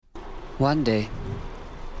One day,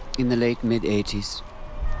 in the late mid-80s,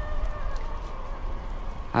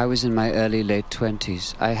 I was in my early late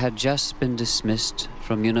 20s. I had just been dismissed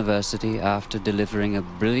from university after delivering a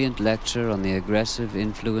brilliant lecture on the aggressive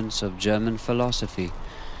influence of German philosophy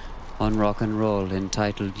on rock and roll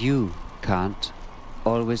entitled "You Can't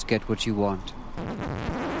Always Get What You Want." Okay,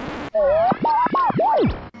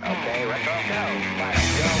 retro go.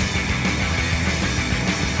 Let's go.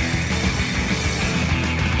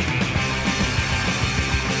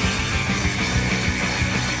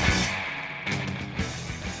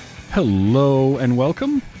 Hello and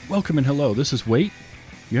welcome. Welcome and hello. This is Wait.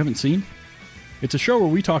 You haven't seen? It's a show where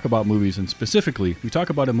we talk about movies, and specifically, we talk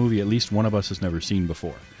about a movie at least one of us has never seen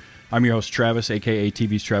before. I'm your host, Travis, aka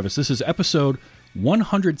TV's Travis. This is episode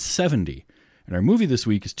 170, and our movie this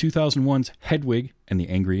week is 2001's Hedwig and the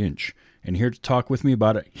Angry Inch. And here to talk with me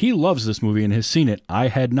about it, he loves this movie and has seen it. I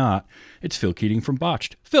had not. It's Phil Keating from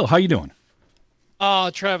Botched. Phil, how you doing?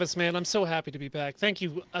 Oh, Travis, man, I'm so happy to be back. Thank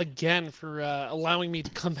you again for allowing me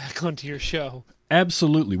to come back onto your show.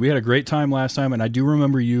 Absolutely. We had a great time last time, and I do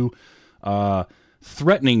remember you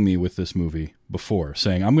threatening me with this movie before,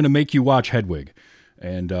 saying, I'm going to make you watch Hedwig.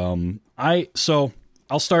 And so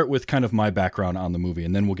I'll start with kind of my background on the movie,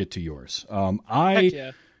 and then we'll get to yours. Heck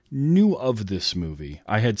yeah. Knew of this movie.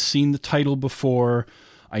 I had seen the title before.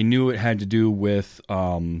 I knew it had to do with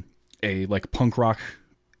a punk rock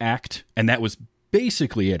act, and that was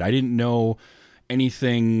basically it. I didn't know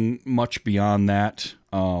anything much beyond that.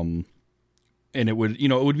 And it would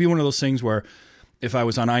be one of those things where if I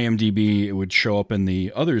was on IMDb, it would show up in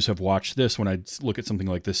the others have watched this when I'd look at something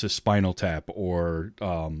like this as Spinal Tap or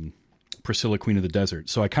Priscilla, Queen of the Desert.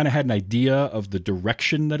 So I kind of had an idea of the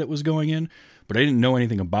direction that it was going in, but I didn't know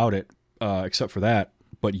anything about it except for that.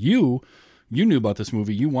 But you knew about this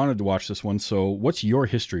movie. You wanted to watch this one. So what's your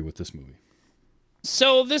history with this movie?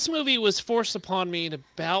 So this movie was forced upon me in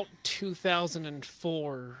about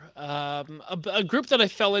 2004. A group that I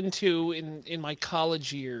fell into in my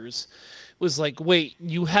college years was like, wait,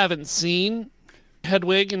 you haven't seen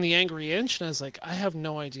Hedwig and the Angry Inch? And I was like, I have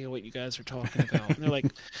no idea what you guys are talking about. And they're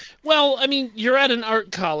like, well, I mean, you're at an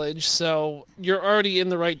art college, so you're already in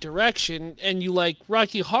the right direction, and you like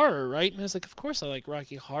Rocky Horror, right? And I was like, of course I like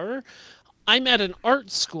Rocky Horror. I'm at an art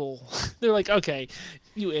school. They're like, okay,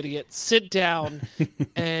 you idiot, sit down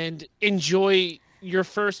and enjoy your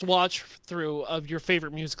first watch through of your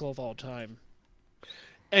favorite musical of all time.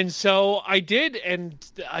 And so I did, and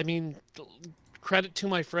I mean, credit to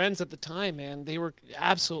my friends at the time, man. They were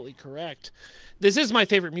absolutely correct. This is my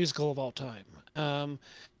favorite musical of all time.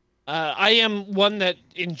 I am one that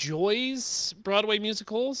enjoys Broadway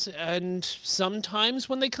musicals, and sometimes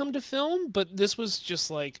when they come to film, but this was just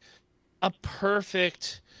like a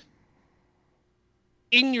perfect,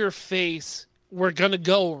 in your face, we're going to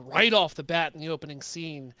go right off the bat in the opening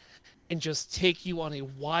scene and just take you on a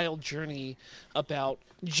wild journey about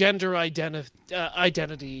gender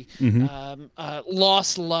identity,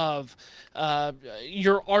 lost love,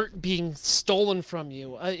 your art being stolen from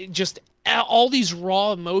you, just all these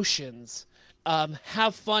raw emotions.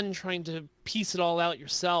 Have fun trying to piece it all out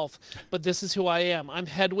yourself, but this is who I am. I'm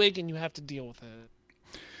Hedwig, and you have to deal with it.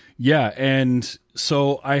 Yeah, and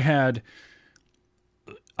so I had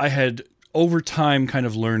over time kind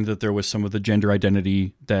of learned that there was some of the gender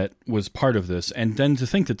identity that was part of this, and then to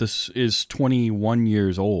think that this is 21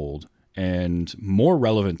 years old and more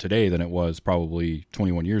relevant today than it was probably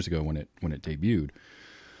 21 years ago when it debuted.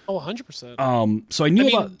 Oh, 100%. So I knew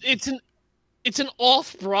about it's an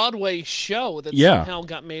off-Broadway show that somehow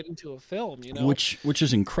got made into a film, you know, which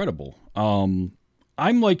is incredible.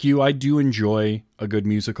 I'm like you. I do enjoy a good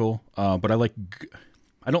musical, but I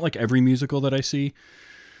don't like every musical that I see.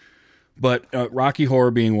 But Rocky Horror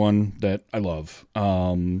being one that I love.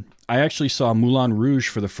 I actually saw Moulin Rouge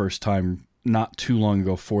for the first time not too long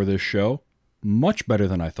ago for this show. Much better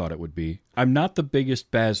than I thought it would be. I'm not the biggest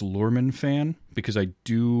Baz Luhrmann fan because I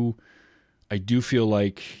do feel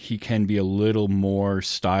like he can be a little more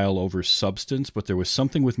style over substance, but there was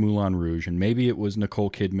something with Moulin Rouge, and maybe it was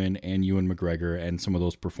Nicole Kidman and Ewan McGregor and some of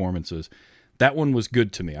those performances. That one was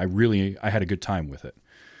good to me. I had a good time with it.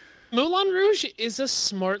 Moulin Rouge is a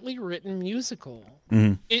smartly written musical.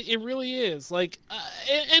 Mm-hmm. It really is. Like,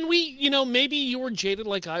 and we, maybe you were jaded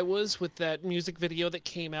like I was with that music video that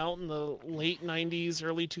came out in the late 90s,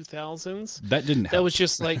 early 2000s. That didn't help. That was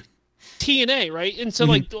just like TNA, right? And so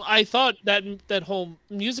like I thought that whole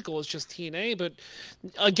musical was just TNA, but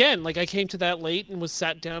again, like I came to that late and was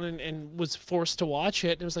sat down and was forced to watch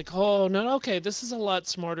it, and it was like, oh no, okay, this is a lot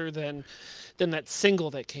smarter than that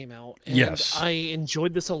single that came out. And yes, I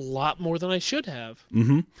enjoyed this a lot more than I should have.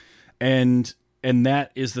 Mm-hmm. And and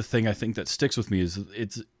that is the thing I think that sticks with me is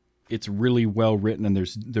it's really well written, and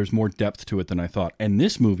there's more depth to it than I thought. And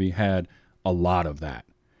this movie had a lot of that.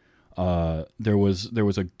 There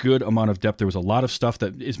was a good amount of depth. There was a lot of stuff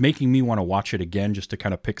that is making me want to watch it again, just to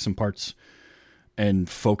kind of pick some parts and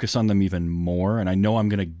focus on them even more. And I know I'm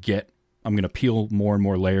gonna peel more and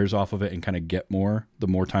more layers off of it and kind of get more the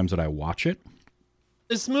more times that I watch it.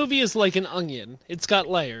 This movie is like an onion. It's got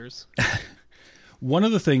layers. One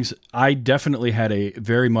of the things I definitely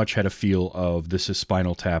very much had a feel of This Is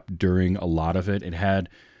Spinal Tap during a lot of it.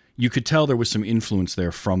 You could tell there was some influence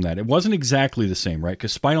there from that. It wasn't exactly the same, right?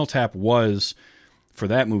 Because Spinal Tap was, for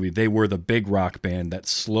that movie, they were the big rock band that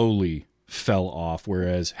slowly fell off,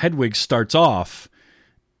 whereas Hedwig starts off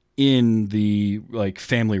in the like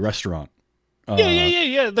family restaurant.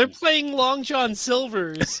 Yeah. They're playing Long John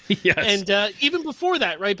Silver's. Yes. And even before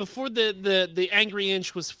that, right before the Angry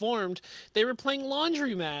Inch was formed, they were playing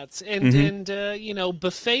laundromats and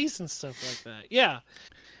buffets and stuff like that. Yeah.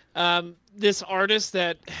 This artist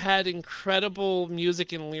that had incredible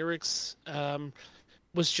music and lyrics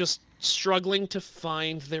was just struggling to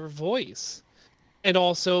find their voice, and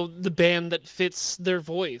also the band that fits their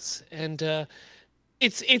voice. And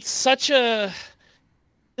it's such a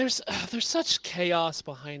there's such chaos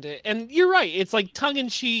behind it. And you're right, it's like tongue in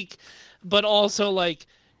cheek, but also like,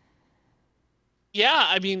 yeah,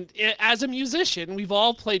 I mean, as a musician, we've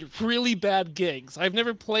all played really bad gigs. I've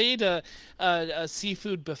never played a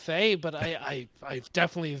seafood buffet, but I've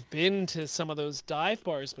definitely have been to some of those dive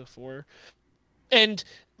bars before. And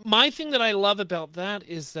my thing that I love about that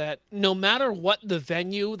is that no matter what the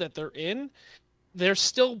venue that they're in, they're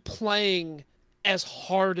still playing as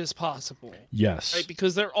hard as possible. Yes. Right?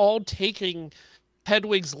 Because they're all taking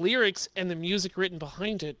Hedwig's lyrics and the music written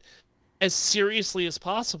behind it as seriously as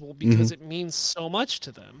possible, because it means so much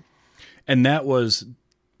to them. And that was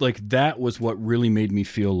what really made me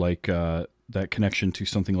feel like that connection to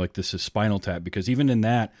something like This Is Spinal Tap, because even in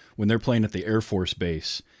that, when they're playing at the Air Force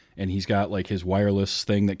base and he's got like his wireless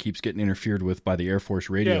thing that keeps getting interfered with by the Air Force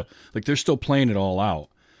radio, like they're still playing it all out.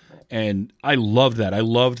 And I loved that. I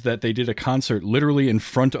loved that they did a concert literally in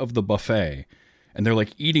front of the buffet, and they're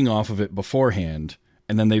like eating off of it beforehand.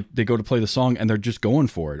 And then they go to play the song and they're just going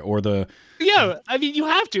for it. Yeah, I mean, you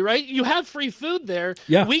have to, right? You have free food there.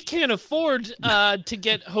 Yeah. We can't afford to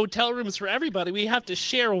get hotel rooms for everybody. We have to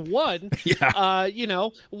share one. Yeah.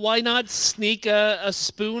 Why not sneak a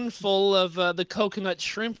spoonful of the coconut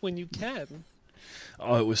shrimp when you can?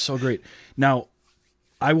 Oh, it was so great. Now,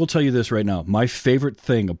 I will tell you this right now. My favorite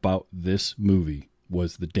thing about this movie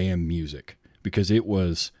was the damn music, because it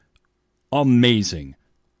was amazing.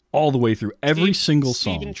 All the way through every single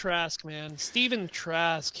song. Stephen Trask, man. Stephen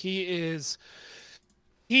Trask, he's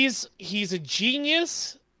a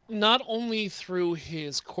genius, not only through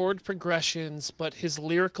his chord progressions, but his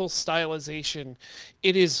lyrical stylization.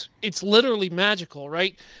 It's literally magical,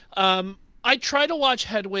 right? I try to watch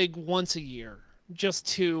Hedwig once a year just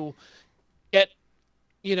to get,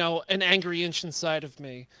 an Angry Inch inside of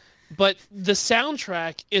me. But the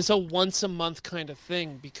soundtrack is a once a month kind of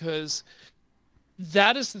thing, because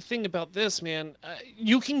that is the thing about this, man.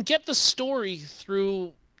 You can get the story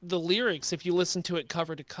through the lyrics if you listen to it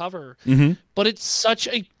cover to cover, but it's such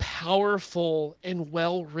a powerful and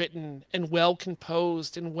well-written and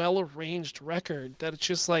well-composed and well-arranged record that it's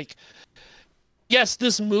just like, yes,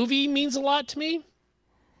 this movie means a lot to me.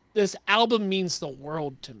 This album means the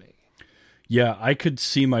world to me. Yeah, I could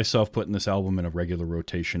see myself putting this album in a regular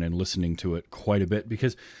rotation and listening to it quite a bit,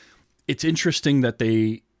 because it's interesting that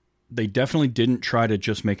they definitely didn't try to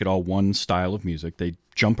just make it all one style of music. They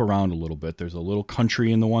jump around a little bit. There's a little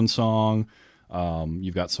country in the one song.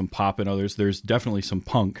 You've got some pop in others. There's definitely some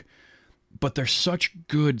punk. But they're such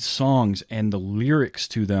good songs, and the lyrics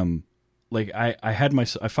to them, like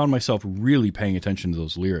I found myself really paying attention to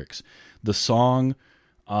those lyrics. The song,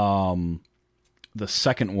 the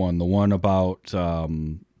second one, the one about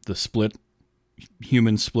the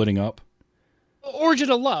humans splitting up. Origin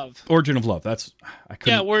of Love. Origin of Love. That's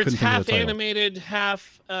where it's half animated,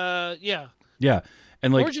 half Yeah.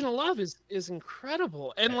 And like Origin of Love is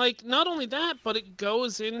incredible. And like not only that, but it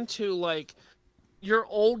goes into like your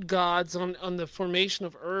old gods on the formation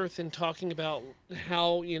of Earth, and talking about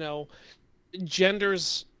how,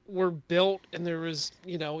 genders were built, and there was,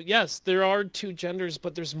 yes, there are two genders,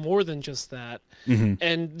 but there's more than just that.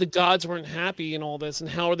 And the gods weren't happy in all this, and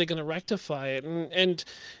how are they going to rectify it? And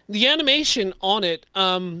the animation on it,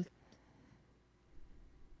 I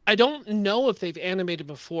don't know if they've animated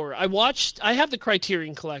before. I have the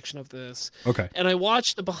Criterion collection of this. Okay. And I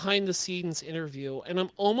watched the behind the scenes interview, and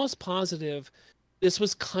I'm almost positive this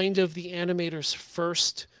was kind of the animator's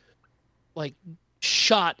first like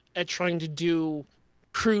shot at trying to do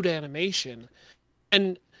crude animation.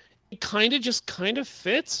 And it kind of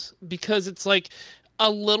fits because it's like a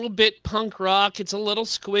little bit punk rock, it's a little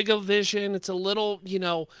Squiggle Vision, it's a little,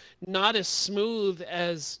 not as smooth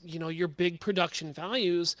as, your big production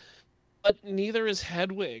values, but neither is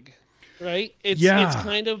Hedwig, right? It's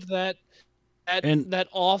kind of that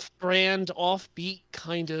off-brand, offbeat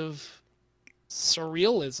kind of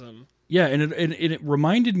surrealism. Yeah, and it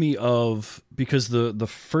reminded me of, because the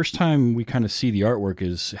first time we kind of see the artwork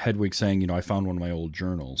is Hedwig saying, I found one of my old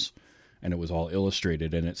journals, and it was all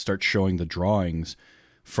illustrated, and it starts showing the drawings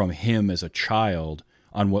from him as a child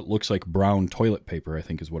on what looks like brown toilet paper, I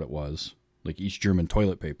think is what it was, like East German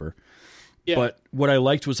toilet paper. Yeah. But what I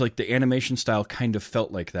liked was like the animation style kind of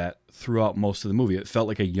felt like that throughout most of the movie. It felt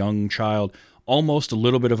like a young child, almost a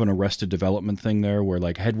little bit of an Arrested Development thing there, where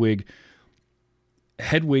like Hedwig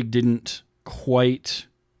didn't quite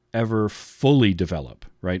ever fully develop,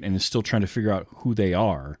 right? And is still trying to figure out who they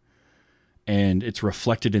are. And it's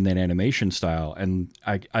reflected in that animation style. And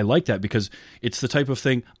I like that because it's the type of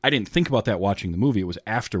thing, I didn't think about that watching the movie. It was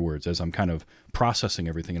afterwards as I'm kind of processing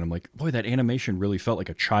everything. And I'm like, boy, that animation really felt like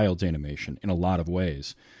a child's animation in a lot of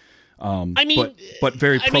ways. But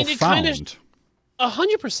very profound.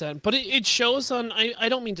 100%. But it shows on, I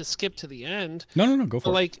don't mean to skip to the end. No, go for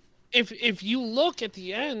it. Like, if you look at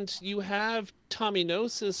the end, you have Tommy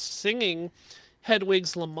Gnosis singing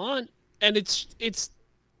Hedwig's Lament, and it's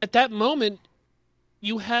at that moment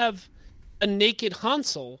you have a naked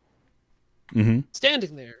Hansel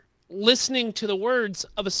standing there listening to the words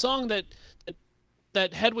of a song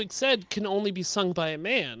that Hedwig said can only be sung by a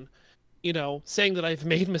man, saying that I've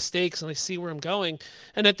made mistakes and I see where I'm going.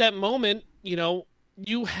 And at that moment,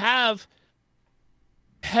 you have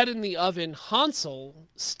head in the oven Hansel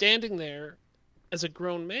standing there as a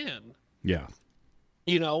grown man. Yeah.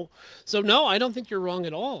 So no, I don't think you're wrong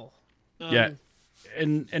at all. Yeah.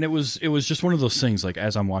 And it was just one of those things, like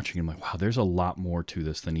as I'm watching, I'm like, wow, there's a lot more to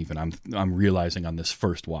this than even I'm realizing on this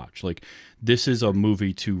first watch. Like, this is a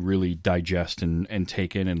movie to really digest and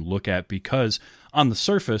take in and look at, because on the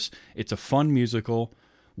surface, it's a fun musical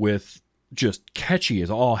with just catchy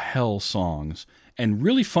as all hell songs and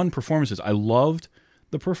really fun performances. I loved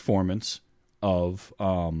the performance of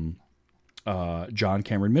John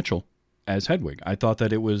Cameron Mitchell as Hedwig. I thought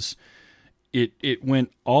that it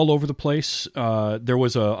went all over the place. There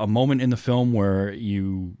was a moment in the film where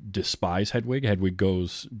you despise Hedwig. Hedwig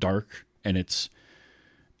goes dark, and it's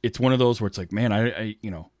one of those where it's like, man, I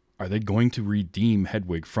are they going to redeem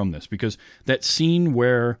Hedwig from this? Because that scene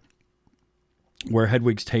where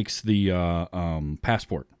Hedwig takes the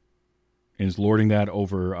passport and is lording that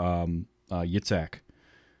over Yitzhak,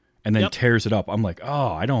 and then tears it up. I'm like,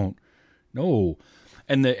 oh, I don't know.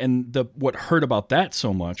 And the what hurt about that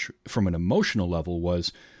so much from an emotional level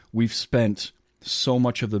was we've spent so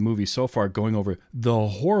much of the movie so far going over the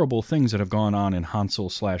horrible things that have gone on in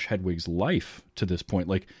Hansel/Hedwig's life to this point.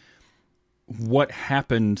 Like, what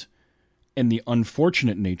happened and the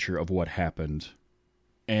unfortunate nature of what happened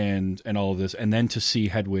and all of this. And then to see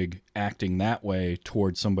Hedwig acting that way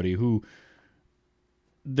towards somebody who,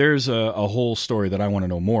 there's a whole story that I want to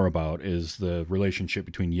know more about, is the relationship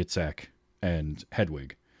between Yitzhak and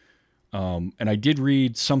Hedwig. And I did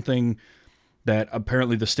read something that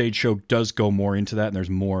apparently the stage show does go more into that, and there's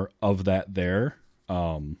more of that there.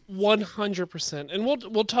 100%. And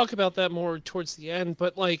we'll talk about that more towards the end,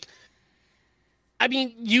 but like, I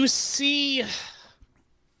mean, you see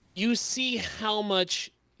how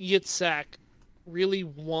much Yitzhak really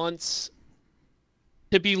wants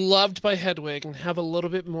to be loved by Hedwig and have a little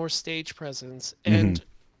bit more stage presence. And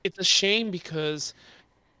it's a shame because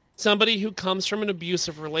somebody who comes from an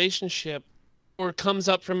abusive relationship or comes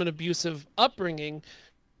up from an abusive upbringing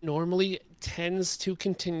normally tends to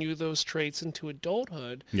continue those traits into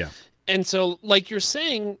adulthood. Yeah. And so, like you're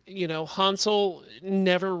saying, Hansel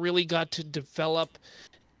never really got to develop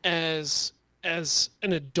as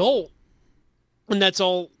an adult. And that's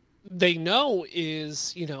all they know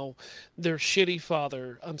is, their shitty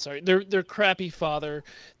father. I'm sorry, their crappy father,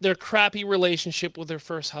 their crappy relationship with their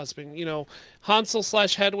first husband.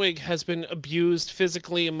 Hansel/Hedwig has been abused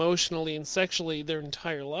physically, emotionally, and sexually their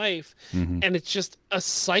entire life. And it's just a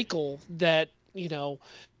cycle that,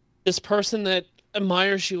 this person that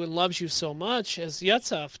admires you and loves you so much as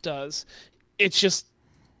Yitzhak does, it's just,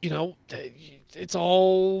 it's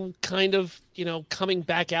all kind of, coming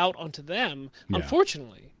back out onto them,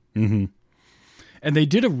 unfortunately. And they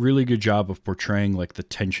did a really good job of portraying like the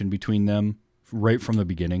tension between them right from the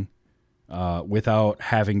beginning, without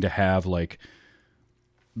having to have like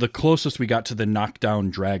the closest we got to the knockdown,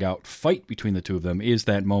 drag-out fight between the two of them is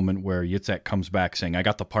that moment where Yitzhak comes back saying, I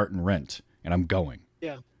got the part in Rent, and I'm going.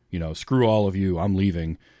 Yeah. You know, screw all of you, I'm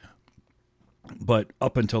leaving. But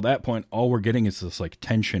up until that point, all we're getting is this, like,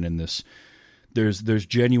 tension and this... There's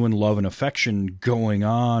genuine love and affection going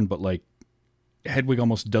on, but, like, Hedwig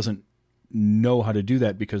almost doesn't know how to do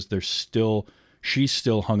that because she's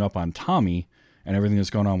still hung up on Tommy and everything that's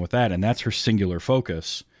going on with that, and that's her singular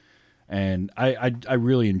focus. And I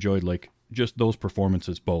really enjoyed, like, just those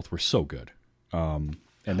performances. Both were so good. And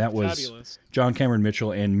that was Fabulous. John Cameron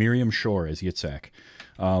Mitchell and Miriam Shore as Yitzhak.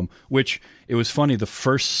 Which, it was funny, the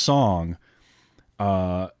first song,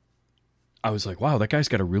 I was like, wow, that guy's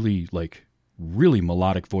got a really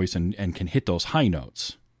melodic voice and can hit those high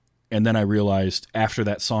notes. And then I realized after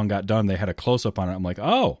that song got done, they had a close-up on it. I'm like,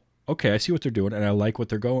 oh, okay, I see what they're doing, and I like where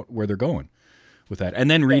they're going with that.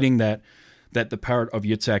 And then reading that the part of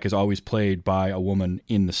Yitzhak is always played by a woman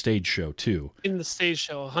in the stage show too. In the stage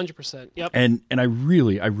show, 100%. Yep. And I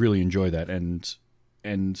really enjoy that,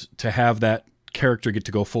 and to have that character get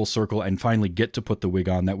to go full circle and finally get to put the wig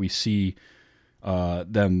on that we see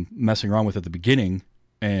them messing around with at the beginning,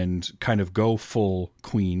 and kind of go full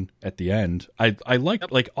queen at the end. I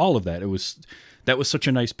liked like all of that. That was such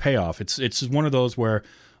a nice payoff. It's one of those where,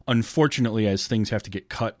 unfortunately, as things have to get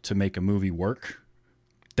cut to make a movie work,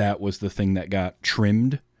 that was the thing that got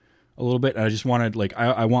trimmed a little bit. And I just wanted, like,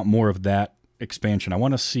 I want more of that expansion. I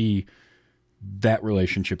want to see that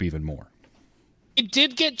relationship even more. It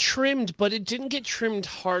did get trimmed, but it didn't get trimmed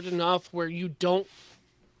hard enough where you don't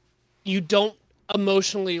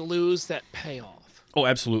emotionally lose that payoff. Oh,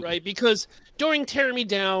 absolutely. Right, because during Tear Me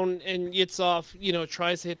Down and Yitzhak,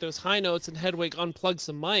 tries to hit those high notes and Hedwig unplugs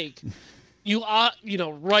the mic, you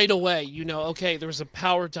right away, okay, there's a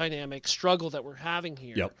power dynamic struggle that we're having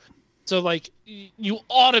here. Yep. So, like, you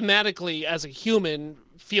automatically, as a human,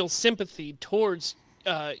 feel sympathy towards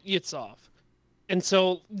Yitzhak. And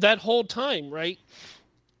so that whole time, right,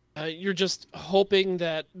 you're just hoping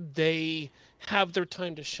that they have their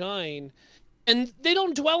time to shine. And they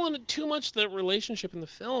don't dwell on it too much, the relationship in the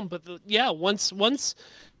film, but once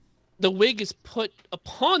the wig is put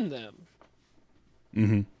upon them,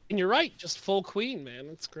 and you're right, just full queen, man.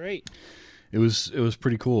 It's great. It was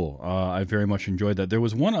pretty cool. I very much enjoyed that. There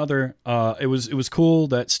was one other. It was cool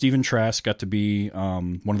that Stephen Trask got to be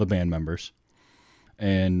one of the band members,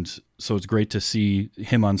 and so it's great to see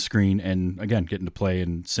him on screen and again getting to play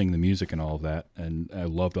and sing the music and all of that. And I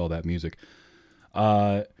loved all that music.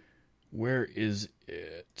 Where is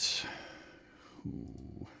it?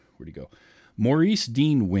 Where'd he go? Maurice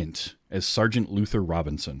Dean Wint as Sergeant Luther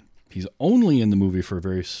Robinson. He's only in the movie for a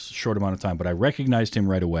very short amount of time, but I recognized him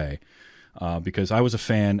right away because I was a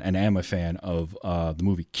fan and am a fan of the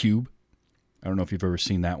movie Cube. I don't know if you've ever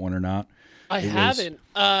seen that one or not. I haven't.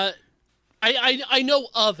 I know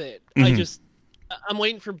of it. I'm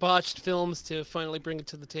waiting for Botched Films to finally bring it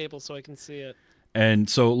to the table so I can see it. And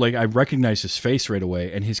so, like, I recognized his face right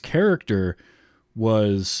away, and his character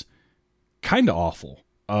was kind of awful,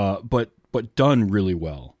 but done really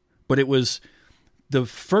well. But it was the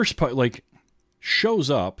first part, like, shows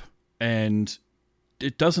up, and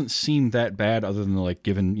it doesn't seem that bad, other than like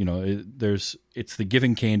giving, it's the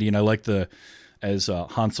giving candy, and I like as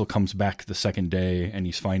Hansel comes back the second day, and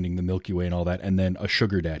he's finding the Milky Way and all that, and then a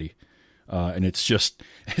sugar daddy. And it's just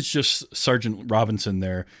Sergeant Robinson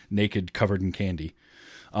there, naked, covered in candy.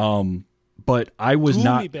 But I was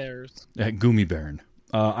not Bears. Goomy Baron.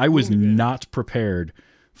 I was not prepared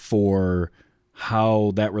for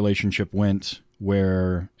how that relationship went.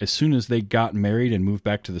 Where as soon as they got married and moved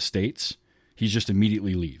back to the States, he just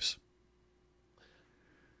immediately leaves.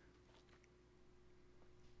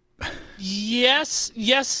 Yes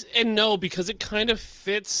and no, because it kind of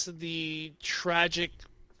fits the tragic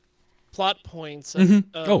plot points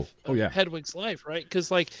of Hedwig's life, right?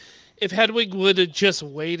 Because, like, if Hedwig would have just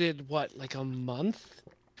waited, like a month,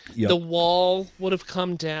 the wall would have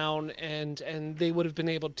come down and they would have been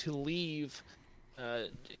able to leave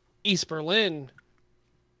East Berlin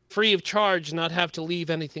free of charge, not have to leave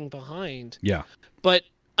anything behind. Yeah. But,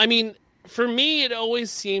 I mean, for me, it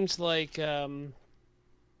always seemed like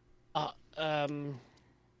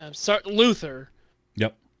Luther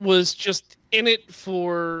was just in it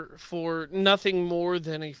for nothing more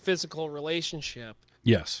than a physical relationship.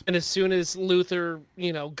 Yes. And as soon as Luther,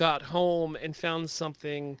 got home and found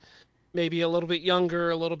something maybe a little bit younger,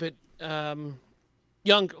 a little bit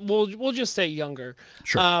younger, we'll just say younger.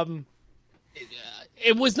 Sure.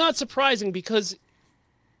 It was not surprising because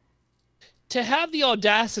to have the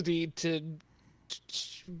audacity to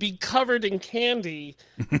be covered in candy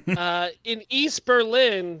in East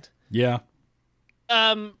Berlin. Yeah.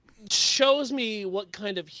 shows me what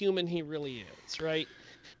kind of human he really is, right?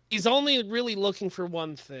 He's only really looking for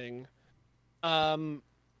one thing.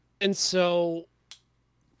 And so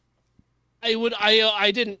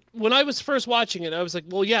I didn't, when I was first watching it, I was like,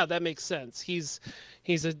 well, yeah, that makes sense. He's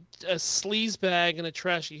a sleazebag and a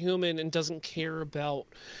trashy human and doesn't care about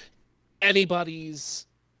anybody's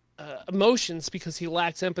emotions because he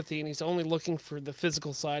lacks empathy and he's only looking for the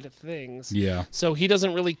physical side of things. Yeah. So he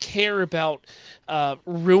doesn't really care about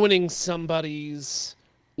ruining somebody's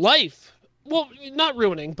life. Well, not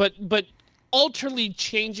ruining, but alterly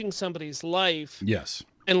changing somebody's life. Yes.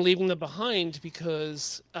 And leaving them behind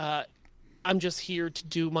because I'm just here to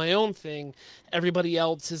do my own thing. Everybody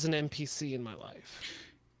else is an NPC in my life.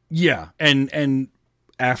 Yeah, and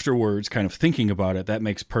afterwards, kind of thinking about it, that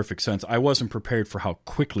makes perfect sense. I wasn't prepared for how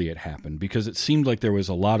quickly it happened because it seemed like there was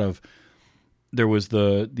the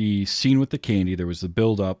scene with the candy, there was the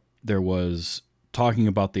build up, there was talking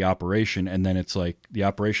about the operation, and then it's like the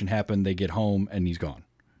operation happened, they get home, and he's gone.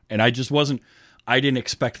 And I didn't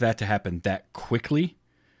expect that to happen that quickly.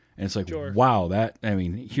 And it's like, Sure. Wow,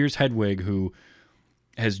 here's Hedwig, who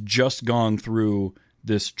has just gone through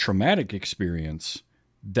this traumatic experience,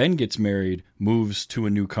 then gets married, moves to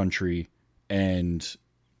a new country, and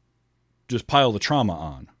just pile the trauma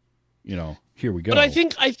on. Here we go. But I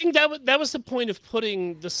think that was the point of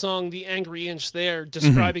putting the song "The Angry Inch" there,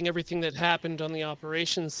 describing everything that happened on the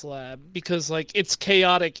operations lab, because like it's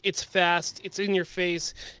chaotic, it's fast, it's in your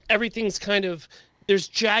face, everything's there's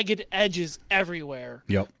jagged edges everywhere.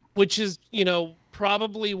 Yep. Which is,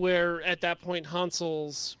 probably where at that point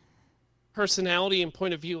Hansel's personality and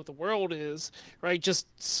point of view of the world is, right? Just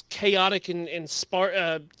chaotic and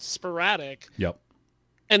sporadic. Yep.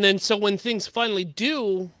 And then so when things finally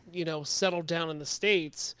do, settle down in the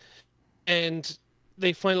States and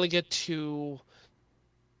they finally get to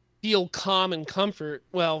feel calm and comfort,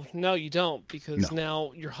 well, no, you don't, because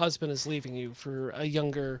now your husband is leaving you for a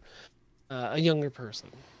younger person.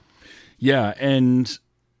 Yeah, and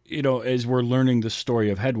as we're learning the story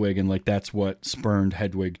of Hedwig, and like that's what spurned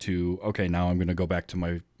Hedwig to, okay, now I'm going to go back to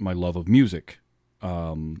my love of music,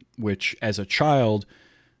 which as a child,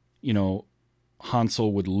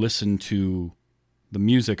 Hansel would listen to the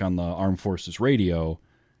music on the Armed Forces radio,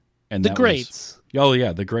 and the greats.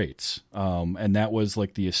 The greats, and that was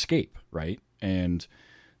like the escape, right? And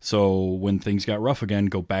so when things got rough again,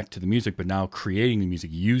 go back to the music, but now creating the music,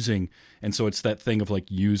 and so it's that thing of like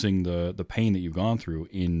using the pain that you've gone through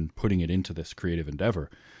in putting it into this creative endeavor.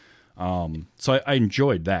 So I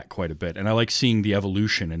enjoyed that quite a bit, and I like seeing the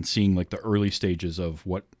evolution and seeing like the early stages of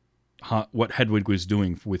what Hedwig was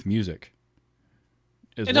doing with music.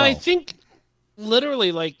 And I think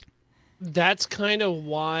literally like that's kind of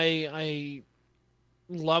why I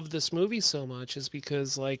love this movie so much, is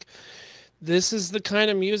because like this is the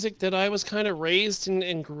kind of music that I was kind of raised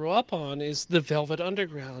and grew up on, is the Velvet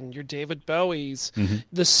Underground, your David Bowies,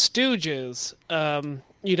 the Stooges,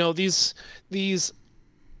 these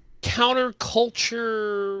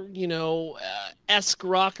counterculture, esque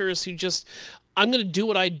rockers who just, I'm going to do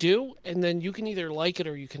what I do, and then you can either like it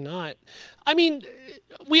or you cannot. I mean,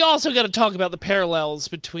 we also got to talk about the parallels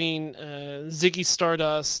between Ziggy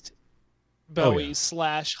Stardust, Bowie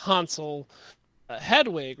 / Hansel,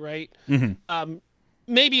 Hedwig, right?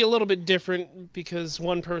 Maybe a little bit different because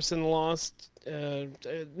one person lost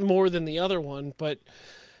more than the other one, but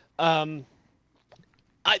I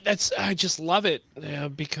just love it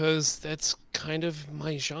because that's kind of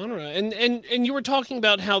my genre. And you were talking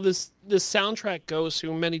about how this soundtrack goes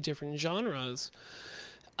through many different genres.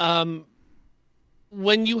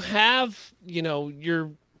 When you have,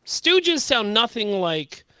 your Stooges sound nothing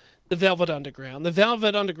like the Velvet Underground. The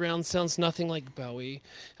Velvet Underground sounds nothing like Bowie.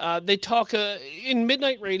 They talk in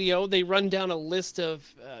Midnight Radio. They run down a list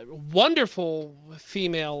of wonderful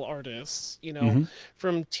female artists,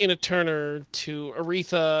 from Tina Turner to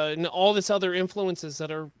Aretha and all this other influences that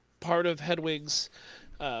are part of Hedwig's,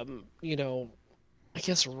 I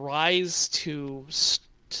guess, rise to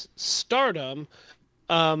stardom,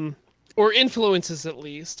 or influences at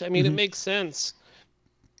least. I mean, it makes sense.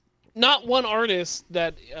 Not one artist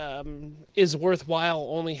that is worthwhile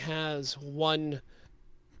only has one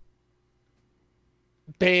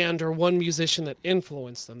band or one musician that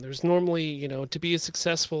influenced them. There's normally, to be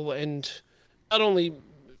successful and not only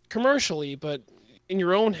commercially, but in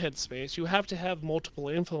your own headspace, you have to have multiple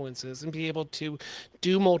influences and be able to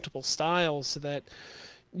do multiple styles so that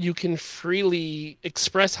you can freely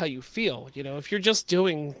express how you feel. If you're just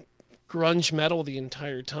doing grunge metal the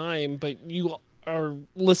entire time, but you are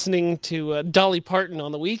listening to Dolly Parton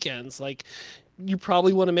on the weekends, like, you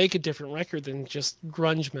probably want to make a different record than just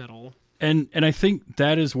grunge metal. And I think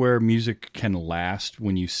that is where music can last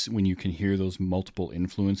when you can hear those multiple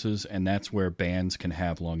influences, and that's where bands can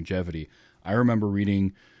have longevity. I remember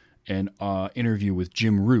reading an interview with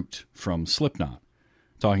Jim Root from Slipknot,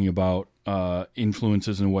 talking about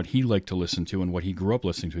influences and what he liked to listen to and what he grew up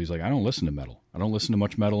listening to. He's like, I don't listen to metal. I don't listen to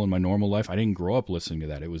much metal in my normal life. I didn't grow up listening to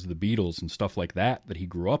that. It was the Beatles and stuff like that he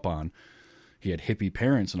grew up on. He had hippie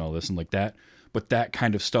parents and all this and like that. But that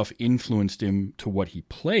kind of stuff influenced him to what he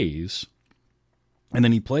plays. And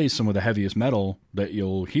then he plays some of the heaviest metal that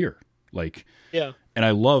you'll hear. Like, Yeah. and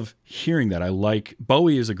I love hearing that. I like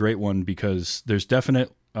Bowie is a great one because there's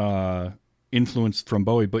definite influence from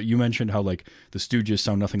Bowie. But you mentioned how like the Stooges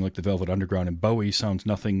sound nothing like the Velvet Underground, and Bowie sounds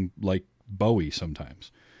nothing like Bowie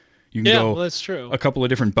sometimes. You can go well, that's true. a couple of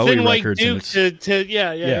different Bowie Thin White records, Duke and it's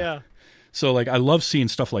yeah. So like I love seeing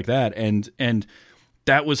stuff like that, and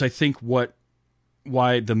that was I think so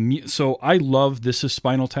I love This Is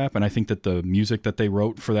Spinal Tap, and I think that the music that they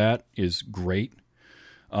wrote for that is great.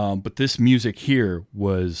 But this music here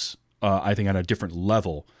was I think on a different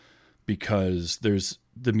level because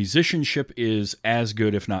the musicianship is as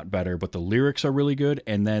good if not better, but the lyrics are really good,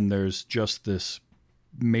 and then there's just this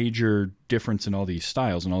major difference in all these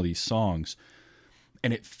styles and all these songs,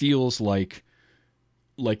 and it feels like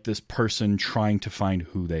this person trying to find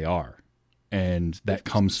who they are, and that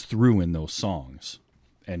comes through in those songs,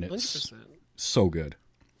 and it's 100%. so good.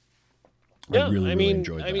 Yeah, I really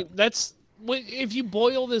enjoyed that. I mean, that's if you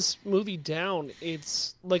boil this movie down,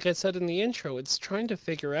 it's like I said in the intro, it's trying to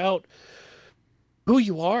figure out who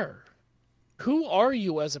you are. Who are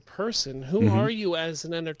you as a person? Who are you as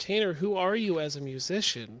an entertainer? Who are you as a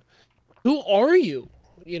musician? Who are you?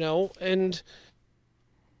 You know, and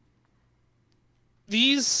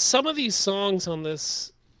some of these songs on the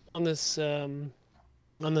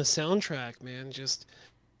soundtrack, man, just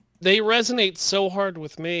they resonate so hard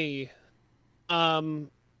with me.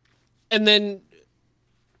 And then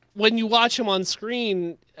when you watch them on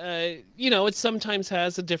screen, it sometimes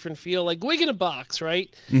has a different feel, like Wig in a Box,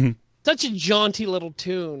 right? Mm-hmm. Such a jaunty little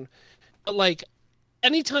tune. But like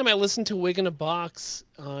anytime I listen to Wig in a Box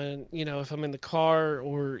on, if I'm in the car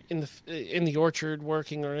or in the orchard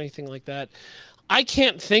working or anything like that, I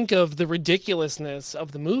can't think of the ridiculousness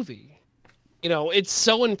of the movie. It's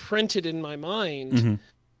so imprinted in my mind.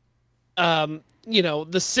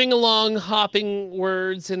 The sing-along hopping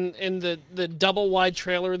words and the double wide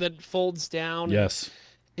trailer that folds down. Yes.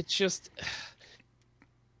 It's just,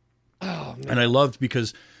 oh man. And I loved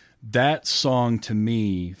because that song to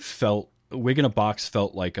me Wig in a Box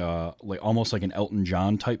felt like almost like an Elton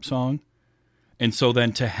John type song. And so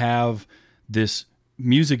then to have this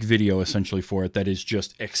music video essentially for it that is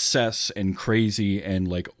just excess and crazy and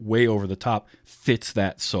like way over the top fits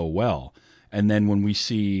that so well. And then when we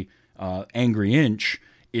see Angry Inch,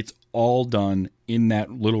 it's all done in that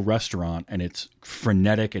little restaurant, and it's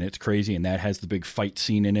frenetic and it's crazy, and that has the big fight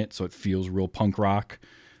scene in it, so it feels real punk rock.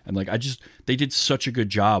 And like they did such a good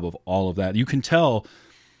job of all of that. You can tell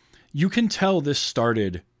this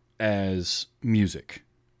started as music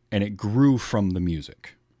and it grew from the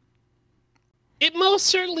music. It most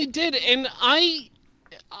certainly did, and I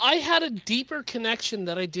had a deeper connection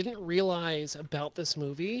that I didn't realize about this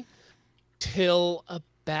movie till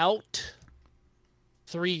about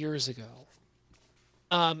 3 years ago.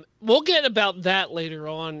 We'll get about that later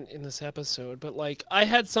on in this episode, but like I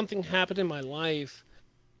had something happen in my life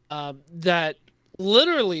that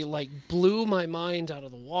literally like blew my mind out of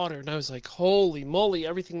the water, and I was like, holy moly,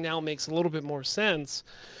 everything now makes a little bit more sense.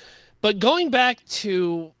 But going back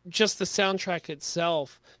to just the soundtrack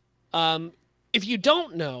itself, if you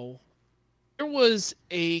don't know, there was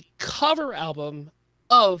a cover album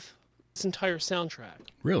of this entire soundtrack.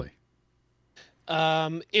 Really?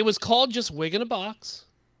 It was called just Wig in a Box,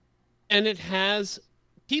 and it has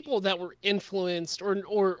people that were influenced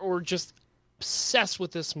or just obsessed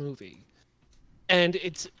with this movie. And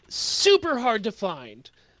it's super hard to find.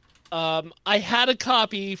 I had a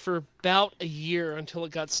copy for about a year until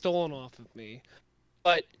it got stolen off of me.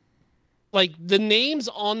 But like the names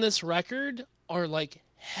on this record are like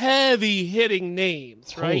heavy hitting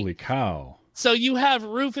names, right? Holy cow. So you have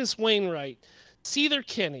Rufus Wainwright, Seether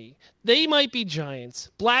Kinney, They Might Be Giants,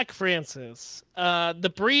 Black Francis,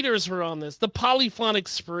 the Breeders were on this, the Polyphonic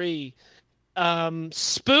Spree,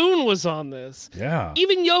 Spoon was on this. Yeah.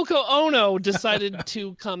 Even Yoko Ono decided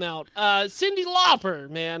to come out. Cyndi Lauper,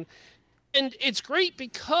 man. And it's great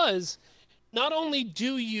because not only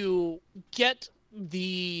do you get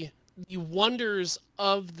the wonders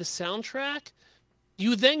of the soundtrack,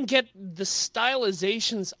 you then get the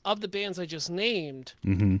stylizations of the bands I just named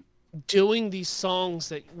doing these songs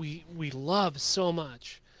that we love so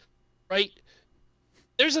much. right?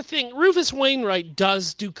 There's a thing. Rufus Wainwright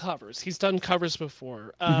does do covers. He's done covers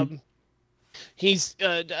before. He's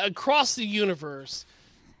Across the Universe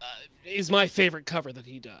is my favorite cover that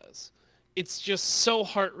he does. It's just so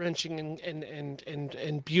heart-wrenching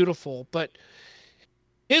and beautiful. But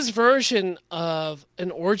his version of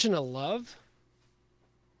An Origin of Love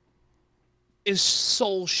is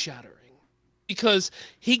soul-shattering because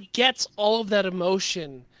he gets all of that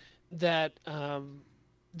emotion that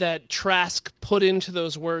that Trask put into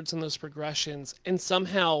those words and those progressions, and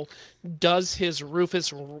somehow does his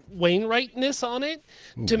Rufus Wainwrightness on it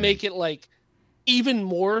to make it like even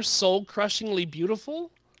more soul-crushingly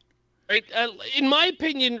beautiful. Right? In my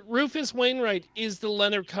opinion, Rufus Wainwright is the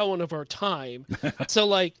Leonard Cohen of our time. So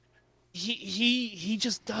like, he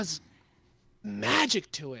just does magic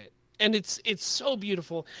to it, and it's so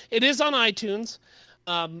beautiful. It is on iTunes,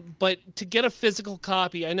 but to get a physical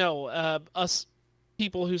copy, I know us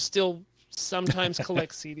people who still sometimes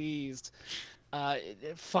collect CDs,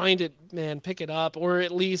 find it, man, pick it up, or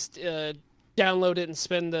at least download it and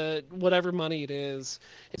spend the whatever money it is.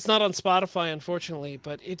 It's not on Spotify, unfortunately,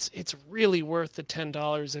 but it's really worth the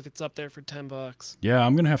 $10 if it's up there for $10. Yeah,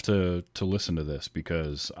 I'm gonna have to listen to this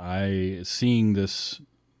because seeing this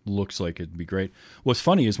looks like it'd be great. What's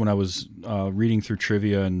funny is when I was reading through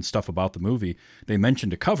trivia and stuff about the movie, they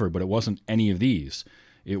mentioned a cover, but it wasn't any of these.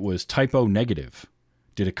 It was Typo Negative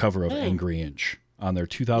did a cover of Angry Inch on their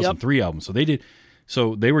 2003 album.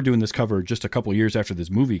 So they were doing this cover just a couple of years after this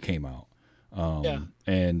movie came out.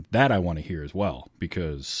 And that I want to hear as well,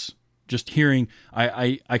 because just hearing,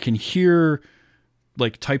 I can hear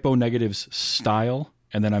like Typo Negative's style,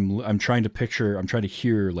 and then I'm trying to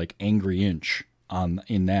hear like Angry Inch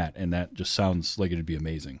in that, and that just sounds like it'd be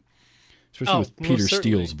amazing, especially with Peter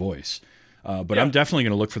Steele's voice. But I'm definitely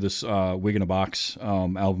going to look for this Wig in a Box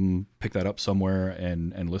album, pick that up somewhere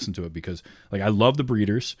and listen to it, because like I love the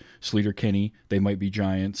Breeders, Sleater Kinney, They Might Be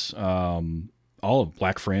Giants, all of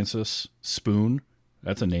Black Francis, Spoon.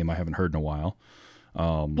 That's a name I haven't heard in a while.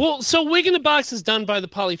 Well, so Wig in a Box is done by the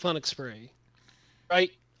Polyphonic Spree, right?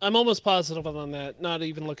 I'm almost positive on that, not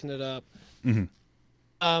even looking it up.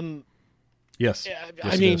 Mm-hmm. Yes.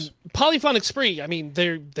 I mean, Polyphonic Spree, I mean,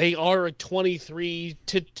 they are a 23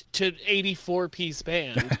 to 84 piece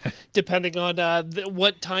band, depending on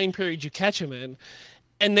what time period you catch them in.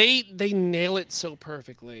 And they nail it so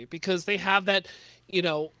perfectly because they have that,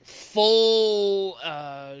 full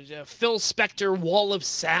Phil Spector wall of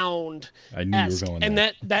sound. I knew you were going and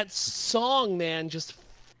there. that song, man, just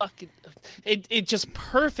fucking it just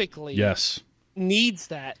perfectly needs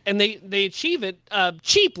that, and they achieve it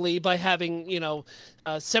cheaply by having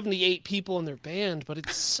 78 people in their band, but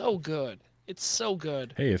it's so good. It's so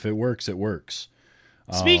good. Hey, if it works, it works.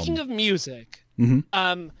 Speaking of music,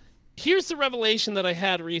 here's the revelation that I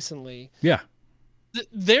had recently. Yeah.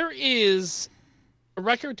 There is a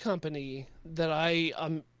record company that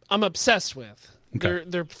I'm obsessed with. Okay.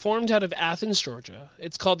 They're formed out of Athens, Georgia.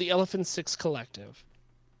 It's called the Elephant Six Collective.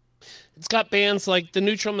 It's got bands like the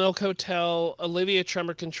Neutral Milk Hotel, Olivia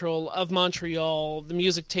Tremor Control, Of Montreal, the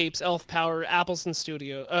Music Tapes, Elf Power, Appleson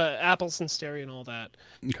Stereo, and all that.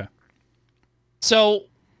 Okay. So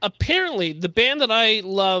apparently, the band that I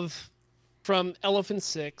love from Elephant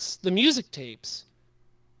Six, the Music Tapes,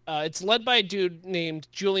 it's led by a dude named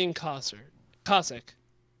Julian Kosick.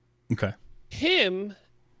 Okay. Him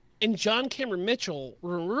and John Cameron Mitchell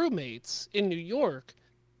were roommates in New York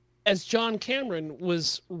as John Cameron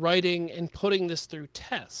was writing and putting this through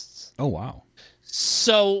tests. Oh, wow.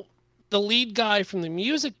 So the lead guy from the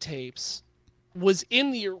Music Tapes was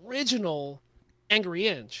in the original Angry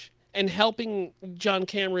Inch and helping John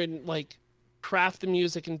Cameron like craft the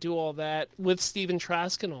music and do all that with Stephen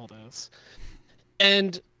Trask and all this.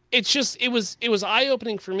 And it's just it was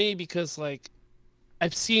eye-opening for me because like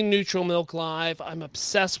I've seen Neutral Milk live. I'm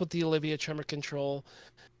obsessed with the Olivia Tremor Control.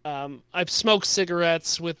 I've smoked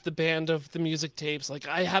cigarettes with the band of the Music Tapes. Like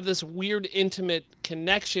I have this weird intimate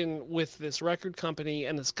connection with this record company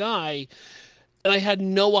and this guy, and I had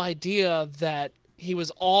no idea that he was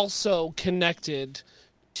also connected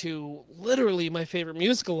to literally my favorite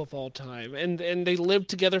musical of all time. And they lived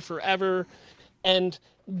together forever, and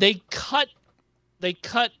they cut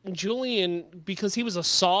Julian because he was a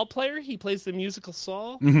Saw player. He plays the musical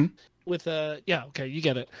Saw. Mm-hmm. With okay, you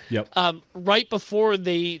get it. Yep. Right before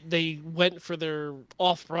they went for their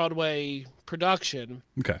off-Broadway production.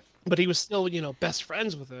 Okay. But he was still, best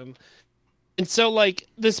friends with him. And so like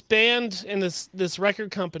this band and this record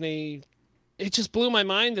company, it just blew my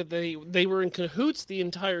mind that they were in cahoots the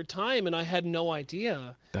entire time, and I had no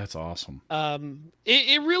idea. That's awesome.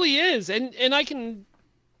 It really is. And I can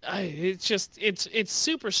it's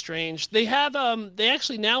super strange. They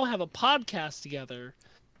actually now have a podcast together.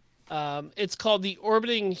 It's called The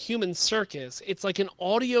Orbiting Human Circus. It's like an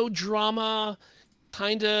audio drama,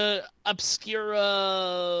 kind of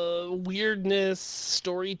obscura weirdness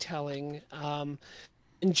storytelling.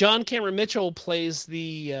 And John Cameron Mitchell plays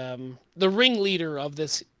the ringleader of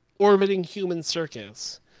this orbiting human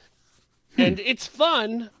circus. And it's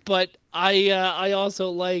fun, but I also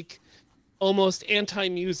like almost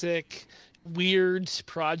anti-music, weird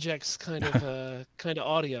projects kind of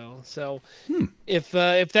audio. So if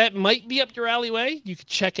that might be up your alleyway, you could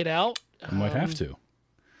check it out. I might have to.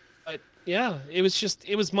 But yeah,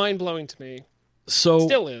 it was mind blowing to me. So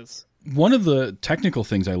Still is. One of the technical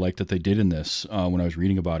things I liked that they did in this when I was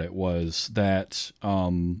reading about it was that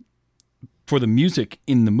for the music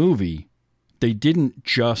in the movie, they didn't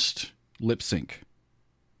just lip sync.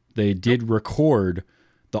 They did record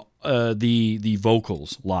the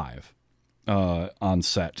vocals live on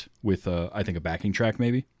set with I think a backing track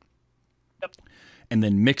maybe. Yep. And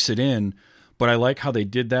then mix it in. But I like how they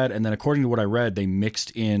did that. And then according to what I read, they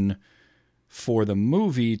mixed in for the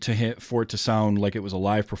movie for it to sound like it was a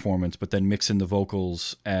live performance, but then mix in the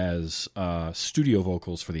vocals as studio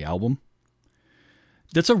vocals for the album.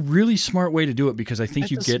 That's a really smart way to do it because I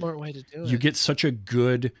think you get such a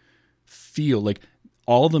good feel. Like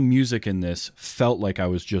all the music in this felt like I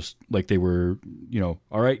was just like they were,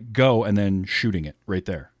 all right, go, and then shooting it right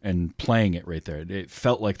there and playing it right there. It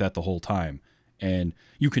felt like that the whole time. And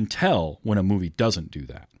you can tell when a movie doesn't do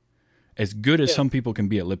that. As good as some people can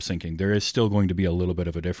be at lip syncing, there is still going to be a little bit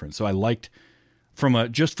of a difference. So I liked from a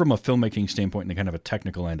filmmaking standpoint and kind of a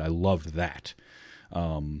technical end, I loved that.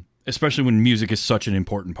 Especially when music is such an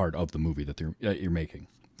important part of the movie that you're making.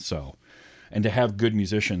 So, and to have good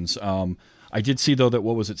musicians. I did see though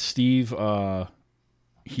that Steve? Trask.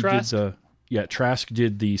 Trask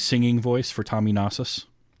did the singing voice for Tommy Gnossis.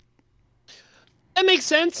 That makes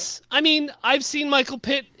sense. I mean, I've seen Michael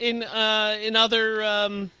Pitt in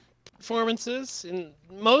other performances, and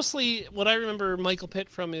mostly what I remember Michael Pitt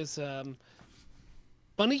from is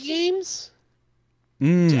Funny Games.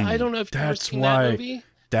 I don't know if you've ever seen that movie.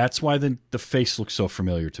 That's why the face looks so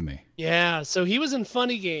familiar to me. Yeah, so he was in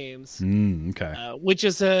Funny Games, okay, which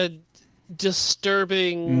is a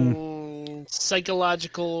disturbing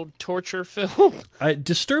psychological torture film.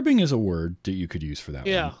 Disturbing is a word that you could use for that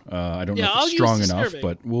one. I don't know if it's strong enough,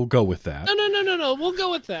 but we'll go with that. No. We'll go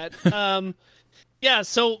with that. Yeah,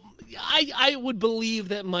 so I would believe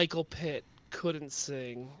that Michael Pitt couldn't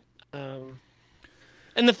sing. And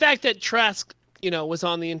the fact that Trask, was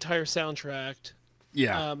on the entire soundtrack,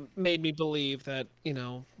 made me believe that,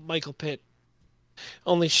 Michael Pitt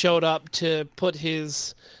only showed up to put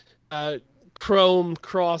his chrome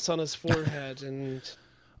cross on his forehead and...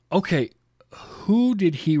 Okay, who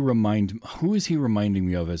is he reminding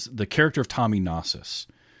me of as the character of Tommy Gnossis?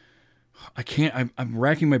 I'm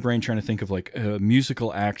racking my brain trying to think of like a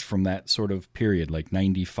musical act from that sort of period, like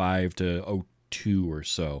 95 to 02 or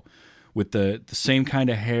so, with the same kind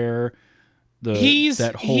of hair, he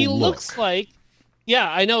looks like,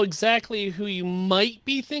 I know exactly who you might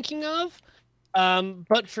be thinking of.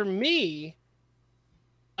 But for me,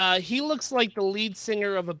 he looks like the lead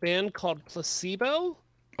singer of a band called Placebo.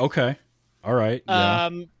 Okay. All right.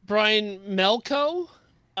 Yeah. Brian Melko.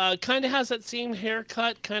 Kind of has that same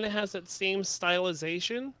haircut, kind of has that same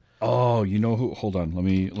stylization. Oh, you know who? Hold on, let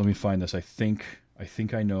me find this. I think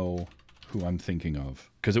I know who I'm thinking of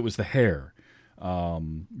because it was the hair.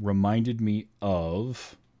 Reminded me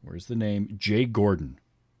of, where's the name? Jay Gordon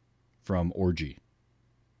from Orgy.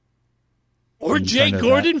 Or Jay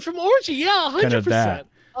Gordon from Orgy, yeah, 100%. Kind of that.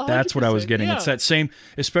 That's what I was getting. Yeah. It's that same,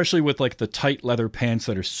 especially with like the tight leather pants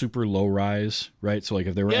that are super low rise, right? So like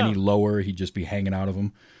if they were any lower, he'd just be hanging out of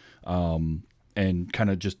them, and kind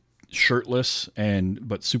of just shirtless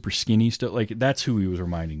but super skinny still. Like that's who he was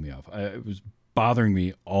reminding me of. It was bothering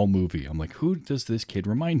me all movie. I'm like, who does this kid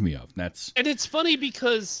remind me of? And it's funny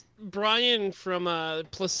because Brian from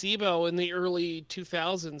Placebo in the early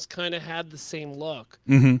 2000s kind of had the same look,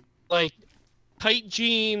 like tight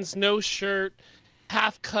jeans, no shirt.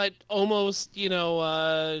 Half cut, almost, Jack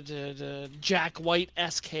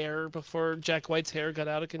White-esque hair before Jack White's hair got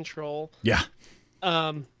out of control. Yeah.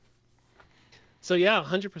 So yeah,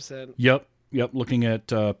 100%. Yep. Looking at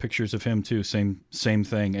pictures of him too, same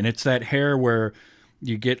thing. And it's that hair where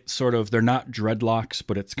you get sort of, they're not dreadlocks,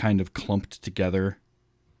 but it's kind of clumped together.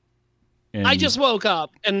 And I just woke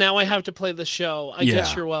up and now I have to play the show. I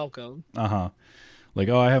guess you're welcome. Like,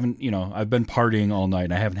 oh, I haven't, I've been partying all night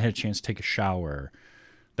and I haven't had a chance to take a shower.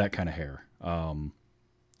 That kind of hair.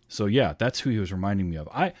 So yeah, that's who he was reminding me of.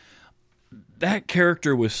 that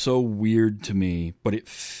character was so weird to me, but it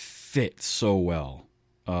fit so well.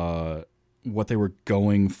 What they were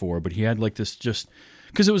going for, but he had like this just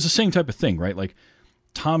because it was the same type of thing, right? Like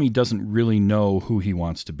Tommy doesn't really know who he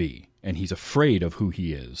wants to be, and he's afraid of who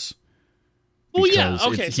he is. Well, yeah,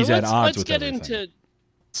 okay. He's at odds let's with get everything. into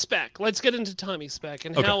Speck. Let's get into Tommy Speck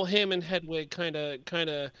and Okay. how him and Hedwig kind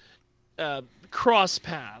of cross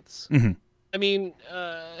paths. Mhm. I mean,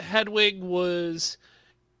 Hedwig was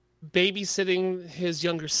babysitting his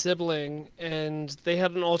younger sibling, and they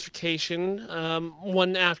had an altercation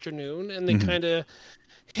one afternoon, and they kind of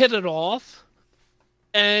hit it off.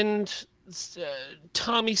 And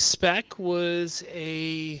Tommy Speck was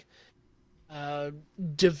a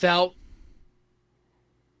devout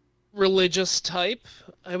religious type.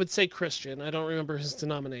 I would say Christian. I don't remember his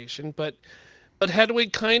denomination, but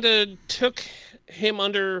Hedwig kind of took him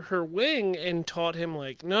under her wing and taught him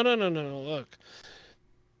like, no, look.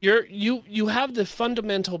 You have the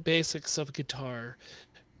fundamental basics of guitar,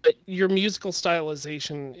 but your musical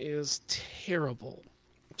stylization is terrible.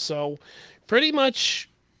 So pretty much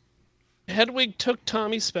Hedwig took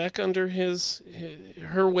Tommy Speck under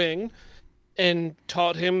her wing and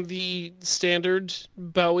taught him the standard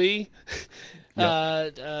Bowie,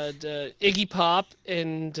 Iggy Pop,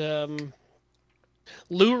 and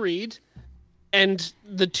Lou Reed, and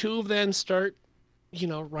the two of them start,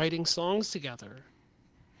 writing songs together.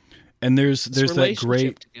 And there's This that relationship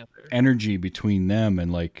great together. energy between them,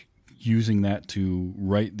 and like using that to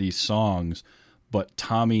write these songs, but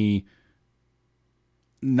Tommy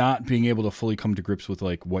not being able to fully come to grips with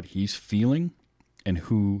like what he's feeling and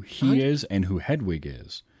who he is and who Hedwig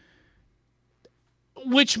is.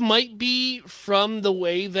 Which might be from the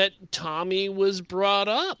way that Tommy was brought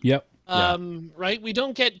up. Yep. Yeah. Right? We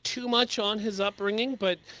don't get too much on his upbringing,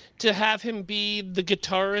 but to have him be the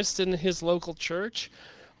guitarist in his local church,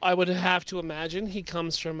 I would have to imagine he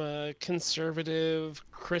comes from a conservative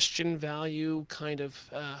Christian value kind of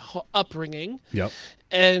upbringing. Yep.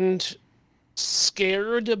 And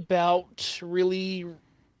scared about really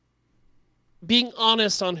being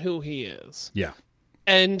honest on who he is. Yeah.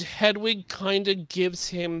 And Hedwig kind of gives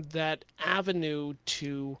him that avenue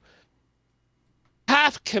to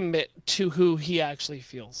half commit to who he actually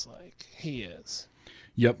feels like he is.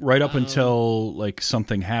 Yep. Right up until like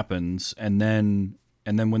something happens, and then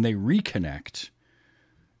when they reconnect,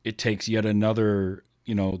 it takes yet another.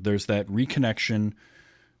 There's that reconnection.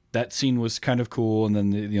 That scene was kind of cool, and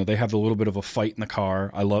then they have a little bit of a fight in the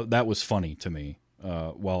car. I love that. Was funny to me,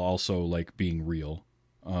 while also like being real.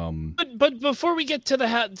 But before we get to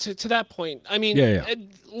that point, I mean, Yeah.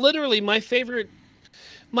 Literally my favorite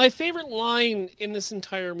line in this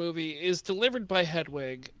entire movie is delivered by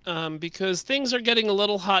Hedwig, because things are getting a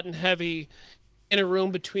little hot and heavy in a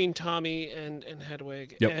room between Tommy and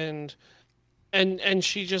Hedwig. Yep. And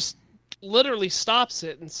she just literally stops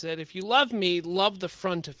it and said, "If you love me, love the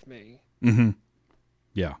front of me." Mm-hmm.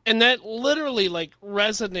 Yeah. And that literally like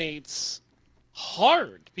resonates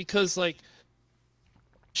hard, because like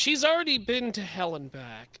she's already been to hell and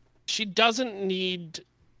back. She doesn't need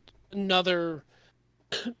another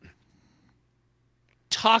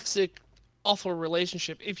toxic, awful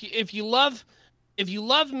relationship. If you love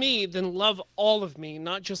me, then love all of me,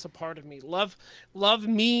 not just a part of me. Love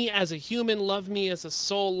me as a human, love me as a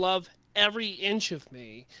soul, love every inch of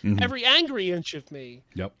me, every angry inch of me.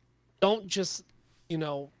 Yep. Don't just,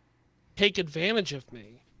 take advantage of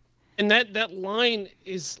me. And that line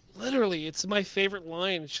is literally, it's my favorite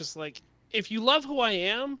line. It's just like, if you love who I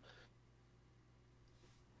am,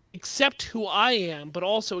 accept who I am, but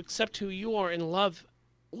also accept who you are, and love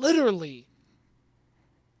literally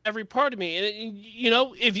every part of me. And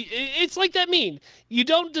it's like that meme. You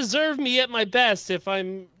don't deserve me at my best if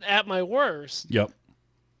I'm at my worst. Yep.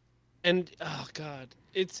 And oh god,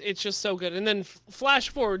 it's just so good. And then flash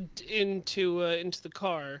forward into the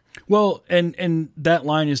car. Well, and that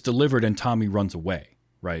line is delivered, and Tommy runs away,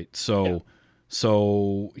 right?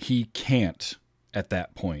 So he can't at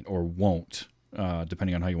that point, or won't,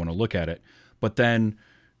 depending on how you want to look at it. But then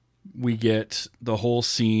we get the whole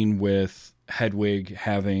scene with Hedwig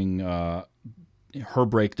having her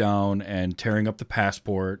breakdown and tearing up the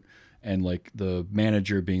passport, and like the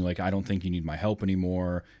manager being like, "I don't think you need my help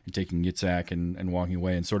anymore," and taking Yitzhak and walking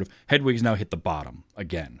away, and sort of Hedwig's now hit the bottom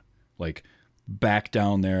again, like back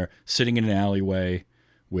down there, sitting in an alleyway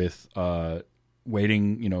with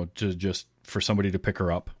waiting, to just for somebody to pick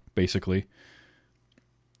her up, basically.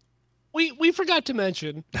 We forgot to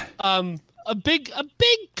mention a big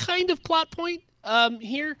kind of plot point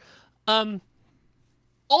here.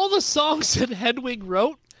 All the songs that Hedwig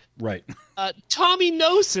wrote, Right. Tommy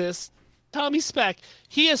Gnosis Tommy Speck,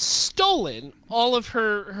 he has stolen all of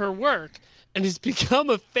her work and has become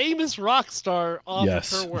a famous rock star off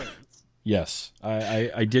Yes. of her words. Yes,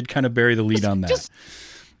 I did kind of bury the lead on that. Just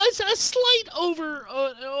a slight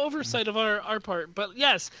oversight of our part, but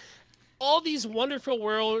yes, all these wonderful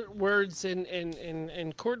words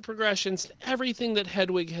and chord progressions, everything that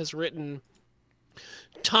Hedwig has written,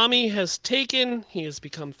 Tommy has taken. He has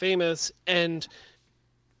become famous, and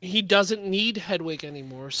he doesn't need Hedwig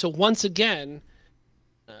anymore. So once again,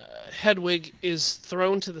 Hedwig is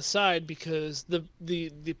thrown to the side because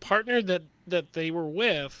the partner that they were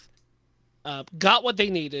with got what they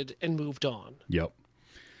needed and moved on. Yep.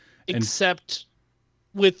 Except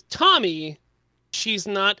with Tommy, she's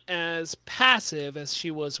not as passive as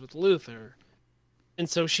she was with Luther. And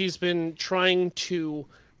so she's been trying to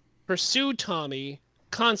pursue Tommy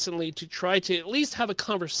constantly to try to at least have a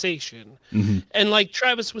conversation. Mm-hmm. And like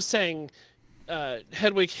Travis was saying,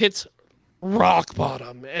 Hedwig hits rock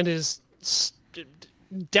bottom and is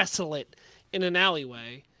desolate in an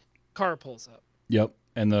alleyway. Car pulls up. Yep.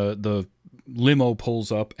 And the limo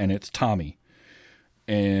pulls up, and it's Tommy.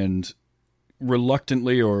 And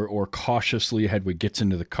reluctantly or cautiously, Hedwig gets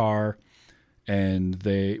into the car, and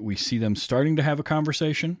we see them starting to have a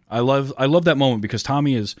conversation. I love that moment because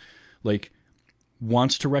Tommy is like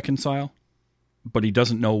wants to reconcile, but he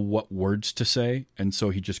doesn't know what words to say, and so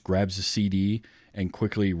he just grabs a CD and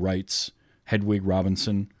quickly writes Hedwig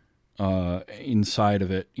Robinson inside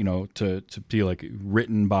of it, to be like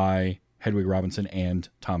written by Hedwig Robinson and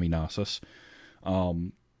Tommy Nassas,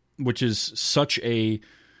 which is such a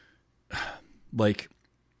like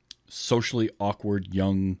socially awkward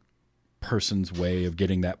young person's way of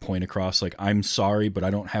getting that point across. Like, I'm sorry, but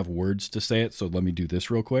I don't have words to say it, so let me do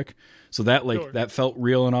this real quick. So that Sure. that felt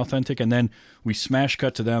real and authentic. And then we smash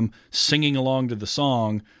cut to them singing along to the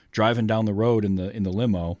song, driving down the road in the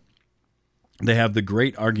limo. They have the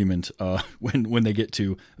great argument when they get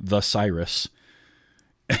to the Cyrus,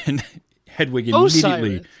 and Hedwig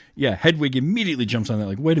immediately, Hedwig immediately jumps on that.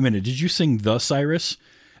 Like, wait a minute, did you sing the Cyrus?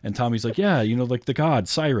 And Tommy's like, yeah, like the god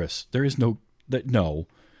Cyrus. There is no.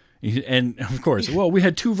 And of course, well, we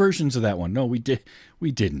had two versions of that one. No, we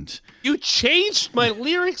didn't. You changed my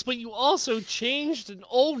lyrics, but you also changed an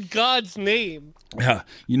old god's name. Yeah,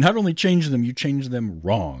 you not only changed them, you changed them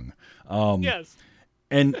wrong. Yes.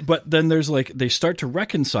 But then there's like, they start to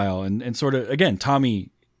reconcile and sort of, again, Tommy's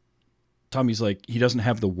like, he doesn't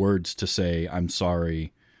have the words to say, I'm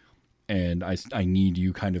sorry, and I need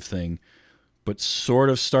you kind of thing, but sort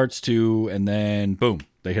of starts to, and then boom,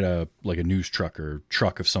 they hit a news truck or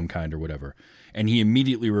truck of some kind or whatever. And he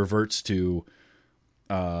immediately reverts to,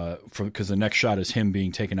 because the next shot is him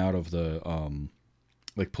being taken out of the,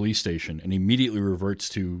 police station, and immediately reverts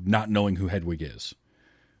to not knowing who Hedwig is.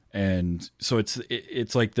 And so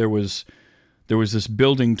it's like there was this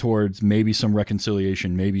building towards maybe some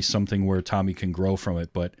reconciliation, maybe something where Tommy can grow from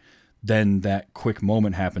it. But then that quick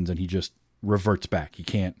moment happens and he just reverts back.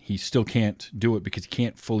 He still can't do it because he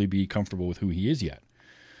can't fully be comfortable with who he is yet.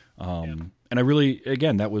 And I really,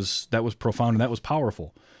 again, that was profound and that was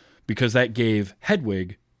powerful because that gave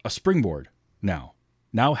Hedwig a springboard. Now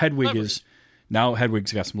Hedwig's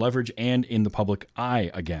got some leverage and in the public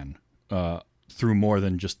eye again, through more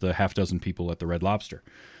than just the half dozen people at the Red Lobster.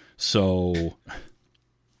 So,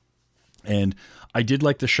 and I did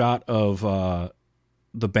like the shot of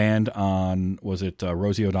the band on, was it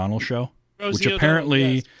Rosie O'Donnell's show? Which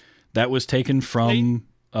apparently yes. That was taken from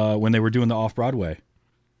when they were doing the Off-Broadway.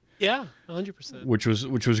 Yeah, 100%. Which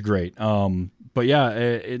was great. But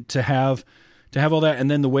yeah, to have all that, and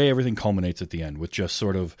then the way everything culminates at the end with just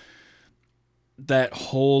sort of that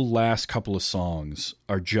whole last couple of songs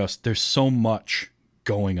are just, there's so much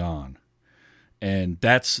going on. And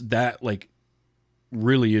that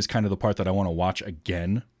really is kind of the part that I want to watch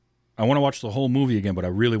again. I want to watch the whole movie again, but I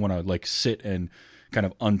really want to sit and kind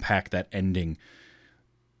of unpack that ending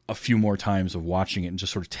a few more times of watching it and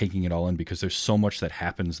just sort of taking it all in because there's so much that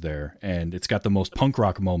happens there. And it's got the most punk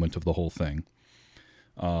rock moment of the whole thing.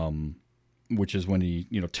 Which is when he,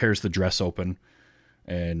 tears the dress open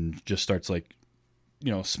and just starts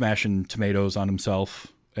smashing tomatoes on himself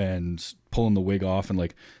and pulling the wig off.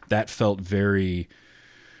 And that felt very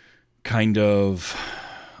kind of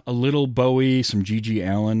a little Bowie, some G.G.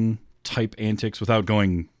 Allin type antics without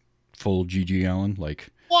going full G.G. Allin.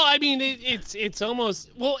 Well, I mean, it's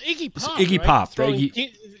almost, Iggy Pop. Iggy right? Pop.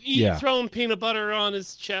 Throwing peanut butter on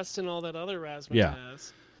his chest and all that other razzmatazz. Yeah.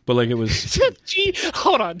 But it was.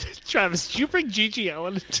 Hold on, Travis. Did you bring G.G.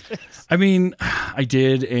 Allin into this? I mean, I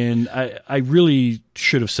did, and I really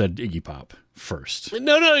should have said Iggy Pop first.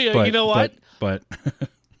 No. You know what? But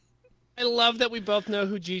I love that we both know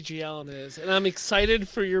who Gigi Allen is, and I'm excited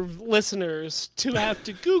for your listeners to have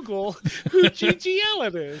to Google who Gigi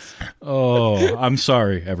Allen is. Oh, I'm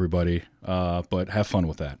sorry, everybody, but have fun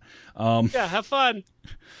with that. Yeah, have fun.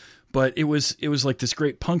 But it was like this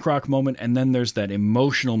great punk rock moment, and then there's that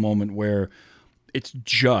emotional moment where it's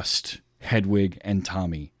just Hedwig and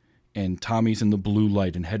Tommy. And Tommy's in the blue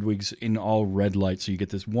light and Hedwig's in all red light. So you get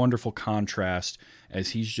this wonderful contrast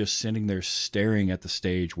as he's just sitting there staring at the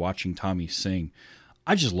stage, watching Tommy sing.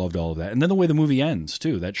 I just loved all of that. And then the way the movie ends,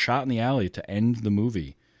 too. That shot in the alley to end the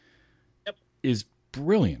movie is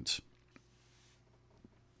brilliant.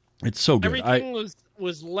 It's so good. Everything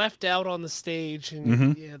was left out on the stage,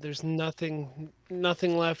 and yeah, there's nothing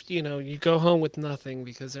left. You know, you go home with nothing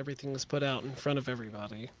because everything was put out in front of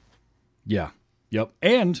everybody. Yeah. Yep.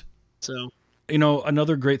 And so, you know,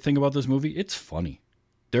 another great thing about this movie, it's funny.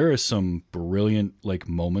 There are some brilliant like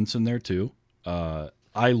moments in there too.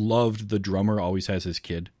 I loved the drummer always has his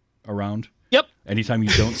kid around. Yep. Anytime you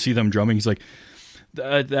don't see them drumming, he's like,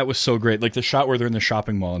 that was so great. Like the shot where they're in the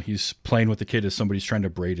shopping mall and he's playing with the kid as somebody's trying to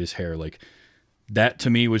braid his hair. Like that to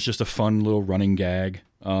me was just a fun little running gag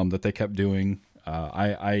that they kept doing.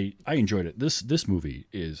 I enjoyed it. This movie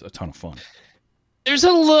is a ton of fun. There's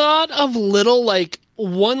a lot of little like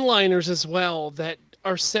one-liners as well that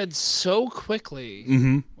are said so quickly.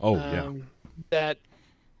 Mm-hmm. Oh yeah. That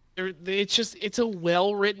it's a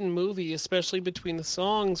well-written movie, especially between the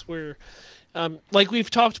songs where, like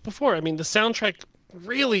we've talked before. I mean, the soundtrack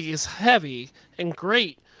really is heavy and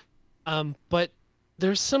great, but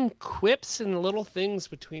there's some quips and little things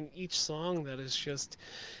between each song that is just,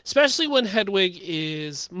 especially when Hedwig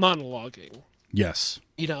is monologuing. Yes.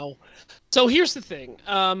 You know, so here's the thing.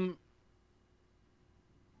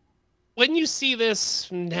 When you see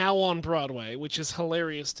this now on Broadway, which is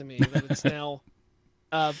hilarious to me that it's now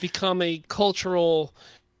become a cultural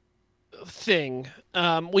thing.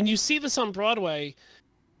 When you see this on Broadway,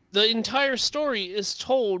 the entire story is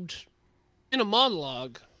told in a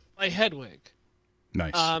monologue by Hedwig.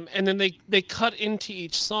 Nice. And then they cut into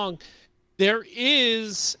each song. There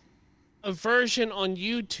is a version on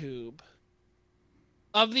YouTube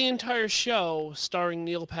of the entire show starring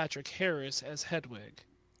Neil Patrick Harris as Hedwig,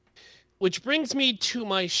 which brings me to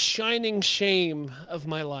my shining shame of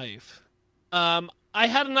my life. I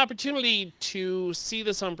had an opportunity to see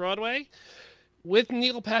this on Broadway with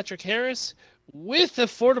Neil Patrick Harris with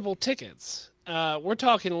affordable tickets. We're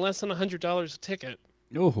talking less than $100 a ticket.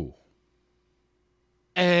 Oh.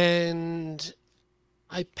 And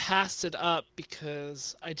I passed it up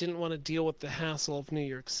because I didn't want to deal with the hassle of New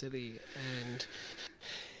York City. And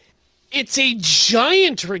it's a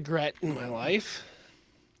giant regret in my life.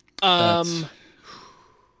 That's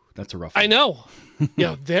a rough one. I know.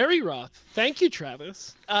 Yeah, very rough. Thank you,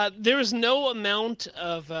 Travis. There is no amount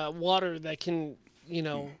of water that can,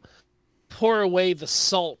 pour away the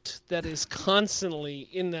salt that is constantly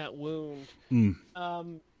in that wound.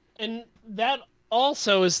 And that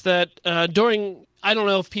also is that during, I don't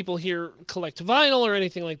know if people here collect vinyl or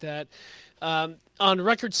anything like that. On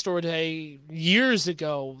Record Store Day years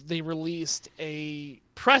ago, they released a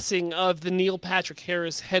pressing of the Neil Patrick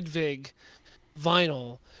Harris Hedwig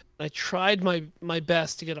vinyl. I tried my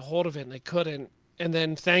best to get a hold of it, and I couldn't. And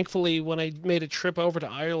then, thankfully, when I made a trip over to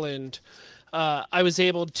Ireland, I was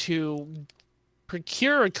able to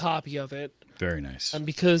procure a copy of it. Very nice.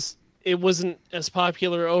 Because it wasn't as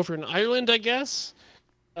popular over in Ireland, I guess.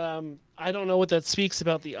 I don't know what that speaks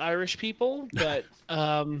about the Irish people, but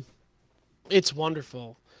it's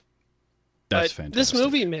wonderful. That's fantastic. fantastic. This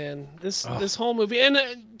movie, man, this whole movie, and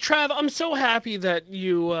Trav, I'm so happy that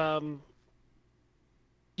you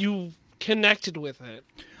connected with it.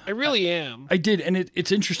 I really am. I did, and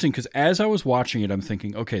it's interesting because as I was watching it, I'm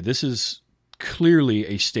thinking, okay, this is clearly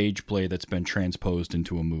a stage play that's been transposed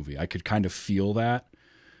into a movie. I could kind of feel that,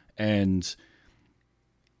 and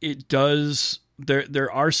it does.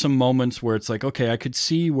 There are some moments where it's like, okay, I could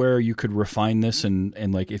see where you could refine this,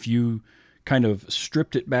 and like if you kind of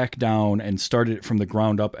stripped it back down and started it from the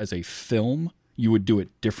ground up as a film, you would do it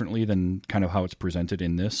differently than kind of how it's presented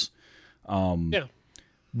in this. Yeah.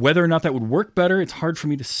 Whether or not that would work better, it's hard for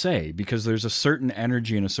me to say because there's a certain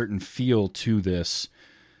energy and a certain feel to this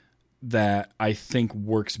that I think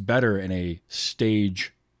works better in a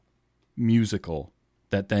stage musical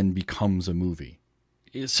that then becomes a movie.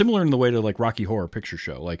 It's similar in the way to like Rocky Horror Picture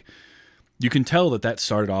Show. Like you can tell that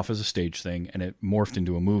started off as a stage thing and it morphed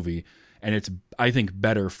into a movie. And it's, I think,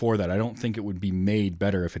 better for that. I don't think it would be made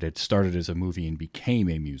better if it had started as a movie and became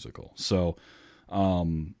a musical. So,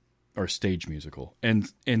 or stage musical. And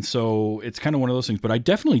so it's kind of one of those things. But I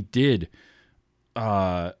definitely did.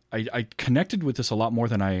 I connected with this a lot more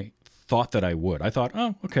than I thought that I would. I thought,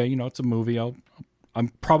 oh, okay, it's a movie. I'm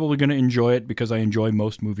probably going to enjoy it because I enjoy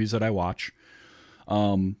most movies that I watch.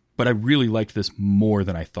 But I really liked this more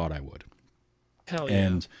than I thought I would. Hell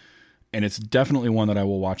yeah. And it's definitely one that I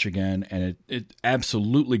will watch again. And it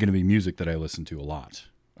absolutely going to be music that I listen to a lot.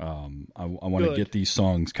 I want to get these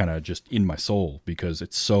songs kind of just in my soul because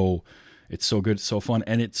it's so good, it's so fun,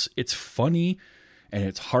 and it's funny, and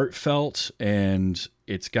it's heartfelt, and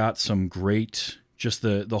it's got some great, just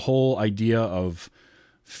the whole idea of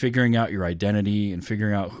figuring out your identity and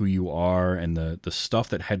figuring out who you are, and the stuff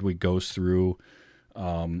that Hedwig goes through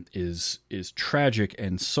is tragic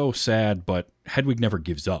and so sad, but Hedwig never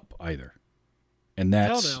gives up either. And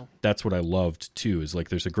that's what I loved too, is like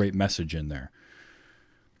there's a great message in there.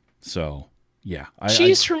 So, yeah.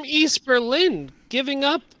 She's from East Berlin, giving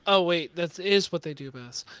up. Oh wait, that is what they do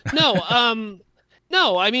best. No,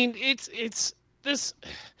 no, I mean it's this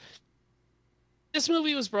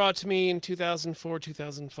movie was brought to me in 2004,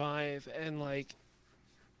 2005, and like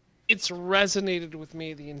it's resonated with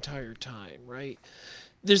me the entire time, right?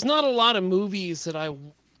 There's not a lot of movies that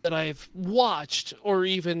I've watched or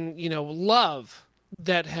even, love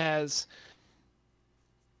that has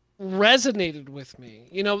resonated with me.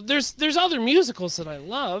 There's other musicals that I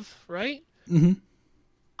love, right? Mm-hmm.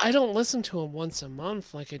 I don't listen to them once a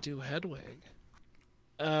month like I do Hedwig.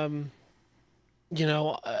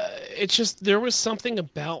 It's just there was something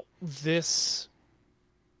about this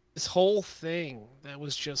whole thing that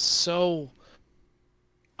was just so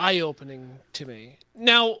eye-opening to me.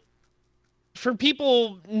 Now, for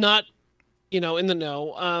people not, in the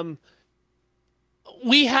know,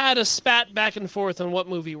 we had a spat back and forth on what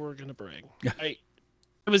movie we were going to bring. Right?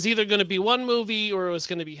 It was either going to be one movie or it was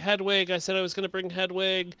going to be Hedwig. I said I was going to bring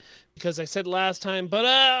Hedwig because I said last time, but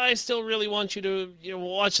I still really want you to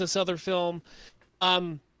watch this other film.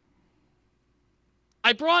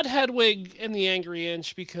 I brought Hedwig and the Angry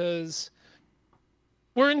Inch because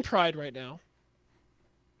we're in Pride right now,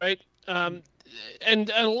 right?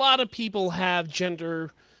 And a lot of people have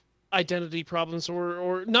gender identity problems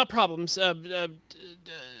or not problems,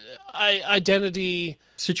 identity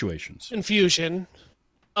situations, confusion,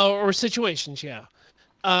 or situations, yeah.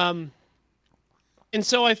 And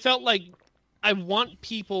so I felt like I want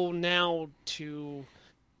people now to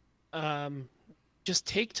just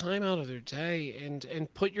take time out of their day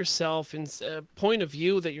and put yourself in a point of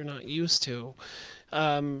view that you're not used to.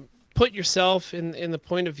 Put yourself in the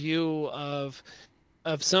point of view of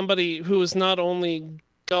somebody who is not only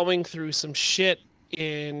going through some shit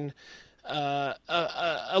in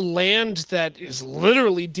a land that is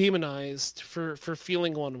literally demonized for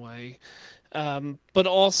feeling one way, but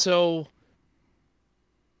also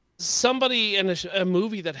somebody in a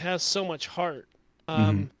movie that has so much heart.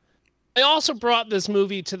 I also brought this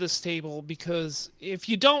movie to this table because if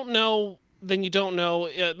you don't know, then you don't know.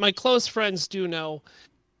 My close friends do know.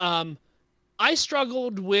 I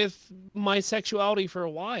struggled with my sexuality for a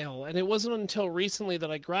while, and it wasn't until recently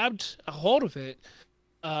that I grabbed a hold of it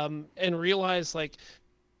and realized, like,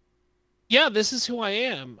 yeah, this is who I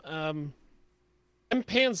am. I'm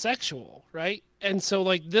pansexual, right? And so,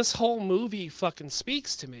 like, this whole movie fucking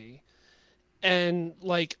speaks to me. And,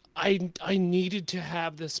 like, I needed to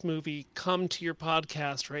have this movie come to your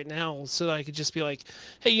podcast right now so that I could just be like,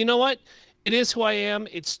 hey, you know what? It is who I am.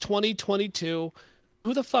 It's 2022.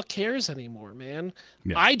 Who the fuck cares anymore, man?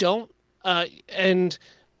 Yeah. I don't. And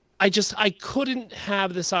I couldn't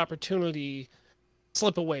have this opportunity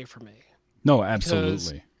slip away from me. No,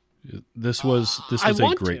 absolutely. This was a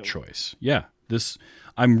great choice. Yeah.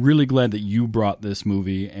 I'm really glad that you brought this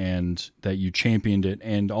movie and that you championed it.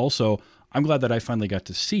 And also, I'm glad that I finally got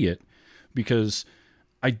to see it because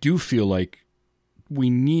I do feel like we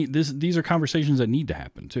need this. These are conversations that need to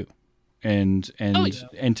happen too. And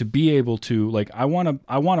to be able to, like, I want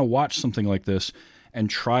to watch something like this and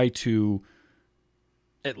try to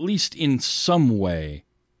at least in some way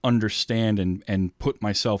understand and put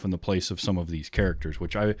myself in the place of some of these characters,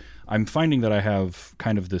 which I'm finding that I have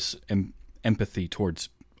kind of this empathy towards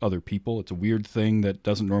other people. It's a weird thing that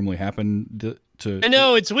doesn't normally happen I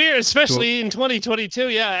know, it's weird, especially in 2022.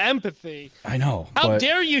 Yeah, empathy. I know. How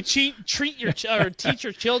dare you treat your or teach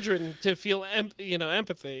your children to feel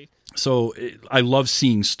empathy? So I love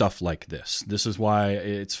seeing stuff like this. This is why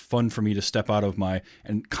it's fun for me to step out of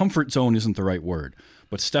and comfort zone isn't the right word,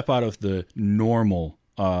 but step out of the normal,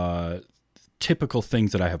 typical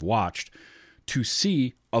things that I have watched to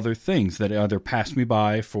see other things that either passed me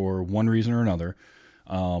by for one reason or another,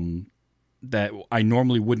 that I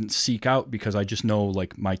normally wouldn't seek out because I just know,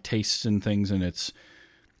 like, my tastes and things, and it's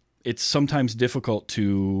sometimes difficult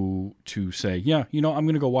to say, yeah, I'm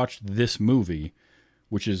going to go watch this movie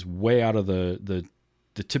which is way out of the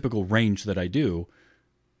typical range that I do.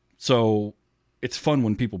 So it's fun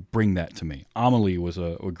when people bring that to me. Amelie was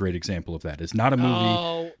a great example of that. It's not a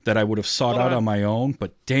movie that I would have sought out on my own,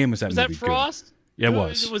 but damn, is that movie good. Was that Frost? Yeah, it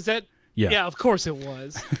was. Was that? Yeah. Yeah, of course it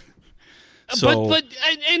was. So, but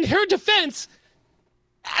in her defense,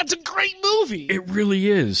 that's a great movie. It really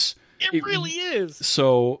is. It really is.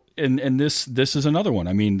 So, and this is another one.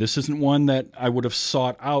 I mean, this isn't one that I would have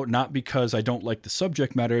sought out, not because I don't like the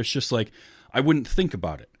subject matter. It's just like, I wouldn't think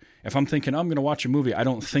about it. If I'm thinking I'm going to watch a movie, I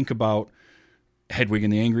don't think about Hedwig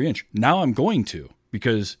and the Angry Inch. Now I'm going to,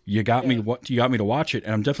 because you got me to watch it,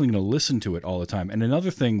 and I'm definitely going to listen to it all the time. And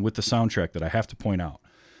another thing with the soundtrack that I have to point out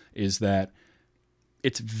is that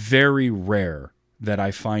it's very rare that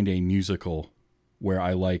I find a musical where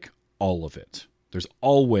I like all of it. There's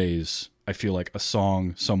always, I feel like, a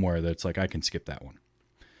song somewhere that's like, I can skip that one.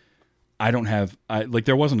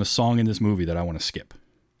 There wasn't a song in this movie that I want to skip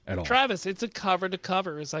at all. Travis, it's a cover to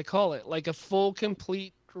cover, as I call it, like a full,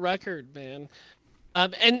 complete record, man.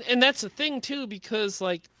 And that's the thing too, because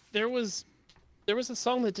like there was a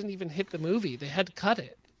song that didn't even hit the movie. They had to cut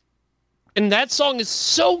it. And that song is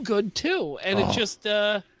so good too, and it just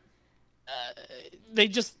they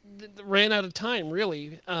just ran out of time,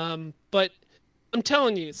 really. But I'm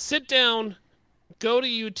telling you, sit down, go to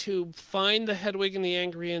YouTube, find the Hedwig and the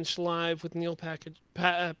Angry Inch live with Neil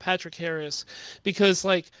Patrick Harris, because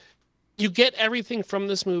like you get everything from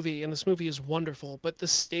this movie, and this movie is wonderful, but the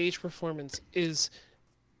stage performance is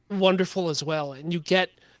wonderful as well, and you get,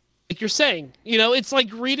 like you're saying, it's like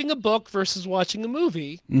reading a book versus watching a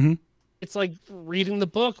movie. Mm-hmm. It's like reading the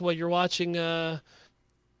book while you're watching the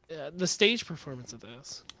stage performance of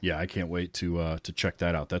this. Yeah, I can't wait to check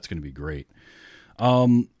that out. That's going to be great.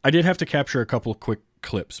 I did have to capture a couple of quick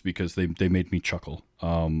clips because they made me chuckle.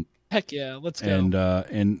 Heck yeah, let's go.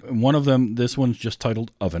 And one of them, this one's just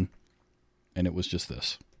titled Oven, and it was just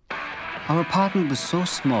this. Our apartment was so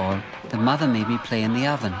small that Mother made me play in the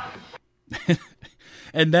oven.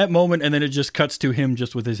 And that moment, and then it just cuts to him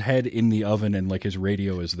just with his head in the oven, and like his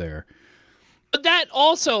radio is there. But that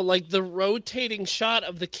also, like the rotating shot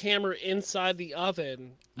of the camera inside the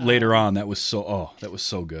oven. Later on, that was so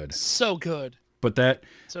good. So good. But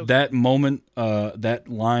that moment, that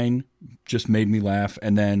line just made me laugh.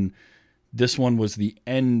 And then this one was the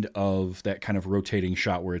end of that kind of rotating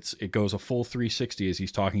shot where it goes a full 360 as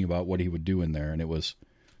he's talking about what he would do in there. And it was...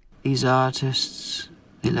 These artists,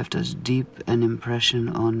 they left as deep an impression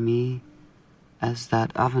on me as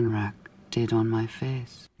that oven rack did on my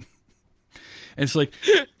face. And it's like,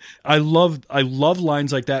 I love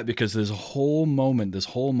lines like that because this whole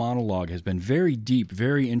monologue has been very deep,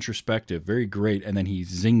 very introspective, very great. And then he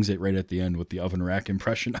zings it right at the end with the oven rack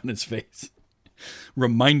impression on his face,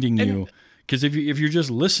 reminding you, because if you're just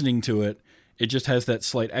listening to it, it just has that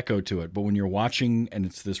slight echo to it. But when you're watching and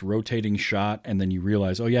it's this rotating shot, and then you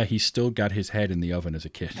realize, oh yeah, he's still got his head in the oven as a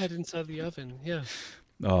kid. Head inside the oven, yeah.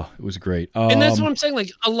 Oh, it was great. And that's what I'm saying.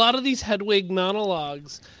 Like a lot of these Hedwig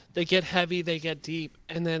monologues, they get heavy, they get deep,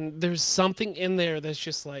 and then there's something in there that's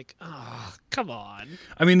just like, oh, come on.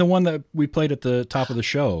 I mean, the one that we played at the top of the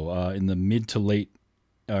show in the mid to late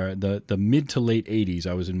 80s.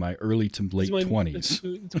 I was in my early to late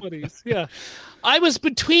 20s. 20s, yeah. I was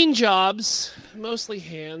between jobs, mostly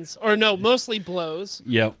hands, or no, mostly blows.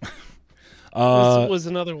 Yep. Was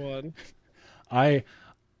another one.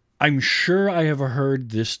 I'm sure I have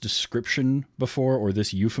heard this description before or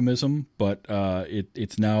this euphemism, but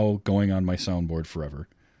it's now going on my soundboard forever.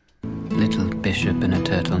 Little bishop in a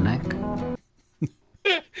turtleneck.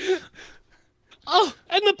 Oh,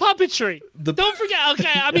 and the puppetry. Don't forget.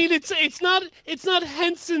 Okay, I mean it's not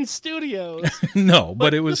Henson Studios. No,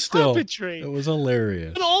 but it was still puppetry. It was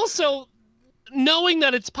hilarious. But also, knowing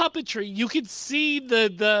that it's puppetry, you could see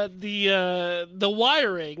the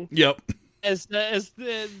wiring. Yep. As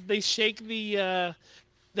they shake the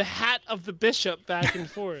hat of the bishop back and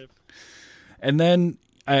forth. And then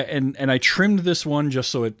I trimmed this one just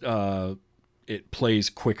so it plays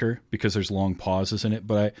quicker because there's long pauses in it.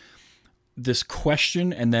 But this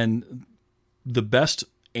question and then the best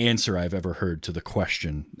answer I've ever heard to the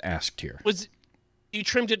question asked here. Was you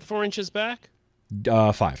trimmed it 4 inches back?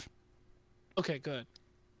 5. Okay, good.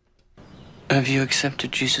 Have you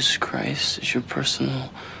accepted Jesus Christ as your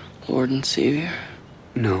personal Lord and Savior?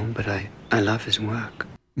 No, but I love his work.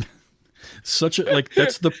 Such a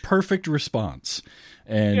that's the perfect response.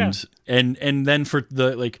 And then for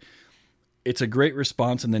the it's a great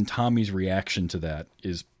response, and then Tommy's reaction to that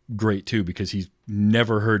is great too because he's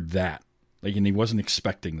never heard that. And he wasn't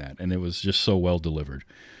expecting that, and it was just so well delivered.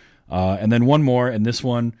 And then one more, and this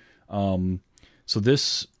one so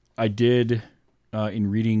this I did in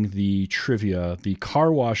reading the trivia, the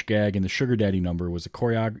car wash gag in the Sugar Daddy number was a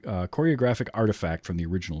choreographic artifact from the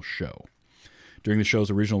original show. During the show's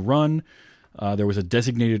original run, there was a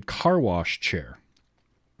designated car wash chair.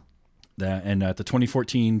 And at the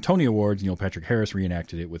 2014 Tony Awards, Neil Patrick Harris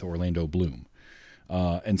reenacted it with Orlando Bloom.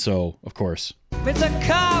 And so, of course... It's a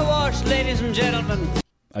car wash, ladies and gentlemen.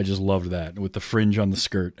 I just loved that, with the fringe on the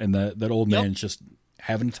skirt. And that old man just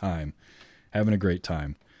having a great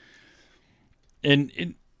time.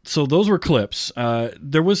 And so those were clips.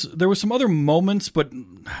 There was some other moments, but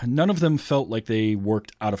none of them felt like they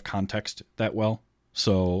worked out of context that well.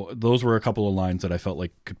 So those were a couple of lines that I felt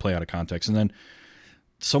like could play out of context. And then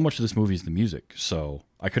so much of this movie is the music. So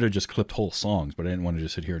I could have just clipped whole songs, but I didn't want to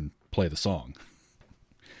just sit here and play the song.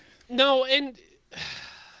 No, and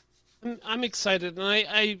I'm excited, and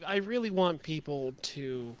I really want people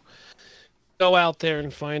to go out there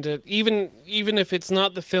and find it, even if it's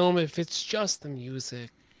not the film, if it's just the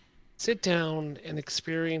music. Sit down and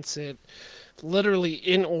experience it literally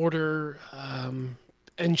in order,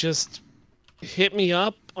 and just hit me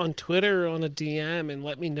up on Twitter on a DM and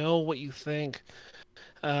let me know what you think,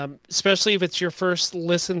 especially if it's your first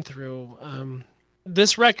listen through.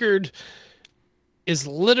 This record is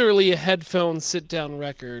literally a headphone sit-down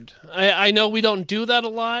record. I know we don't do that a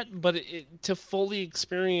lot, but to fully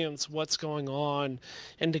experience what's going on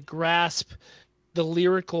and to grasp the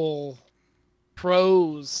lyrical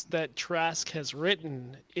prose that Trask has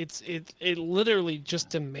written, it literally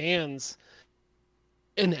just demands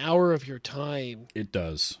an hour of your time. It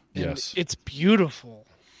does, and yes. It's beautiful.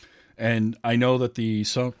 And I know that the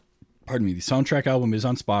soundtrack album is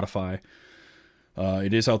on Spotify.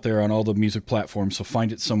 It is out there on all the music platforms, so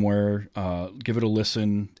find it somewhere. Give it a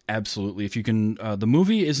listen. Absolutely. If you can, the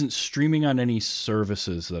movie isn't streaming on any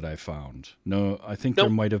services that I found. No, I think there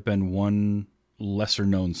might have been one lesser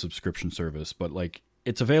known subscription service, but like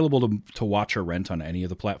it's available to watch or rent on any of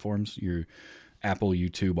the platforms, your Apple,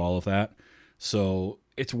 YouTube, all of that. So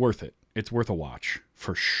it's worth it. It's worth a watch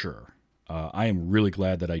for sure. I am really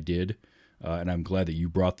glad that I did, and I'm glad that you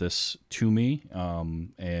brought this to me.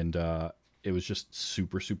 It was just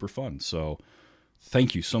super, super fun. So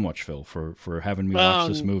thank you so much, Phil, for having me watch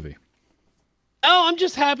this movie. Oh, I'm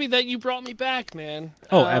just happy that you brought me back, man.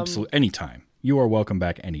 Oh, absolutely. Anytime. You are welcome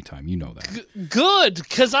back anytime. You know that. Good,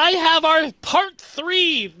 because I have our part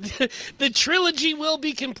 3. The trilogy will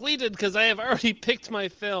be completed because I have already picked my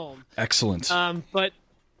film. Excellent. But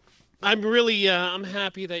I'm really I'm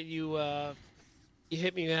happy that you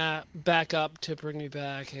hit me back up to bring me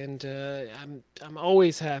back, and I'm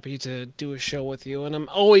always happy to do a show with you, and I'm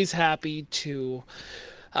always happy to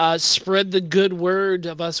spread the good word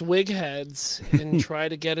of us wigheads and try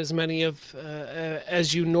to get as many of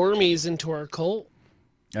as you normies into our cult.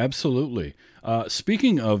 Absolutely.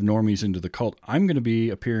 Speaking of normies into the cult, I'm going to be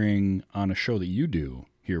appearing on a show that you do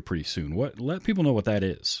here pretty soon. Let people know what that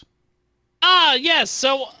is. Yes.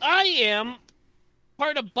 So I am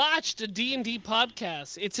part of Botched, a D&D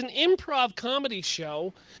podcast. It's an improv comedy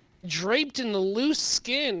show draped in the loose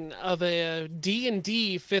skin of a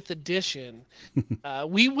D&D 5th edition.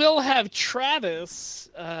 We will have Travis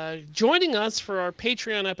joining us for our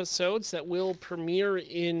Patreon episodes that will premiere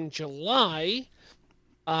in July.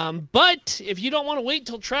 But if you don't want to wait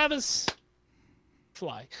till Travis...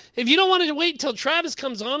 If you don't want to wait till Travis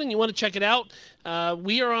comes on and you want to check it out,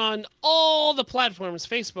 we are on all the platforms,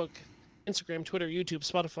 Facebook, Instagram, Twitter, YouTube,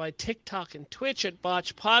 Spotify, TikTok, and Twitch at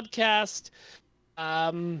Botch Podcast.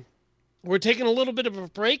 We're taking a little bit of a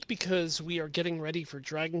break because we are getting ready for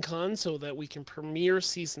Dragon Con so that we can premiere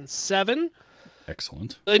Season 7.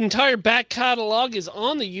 Excellent. The entire back catalog is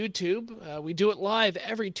on the YouTube. We do it live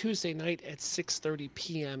every Tuesday night at 6:30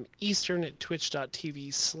 p.m. Eastern at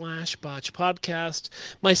twitch.tv/Botch Podcast.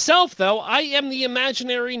 Myself, though, I am the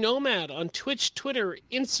Imaginary Nomad on Twitch, Twitter,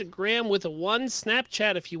 Instagram with a 1,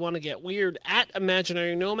 Snapchat if you want to get weird, at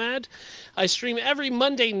Imaginary Nomad. I stream every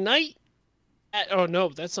Monday night. Oh, no,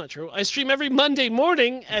 that's not true. I stream every Monday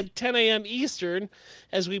morning at 10 a.m. Eastern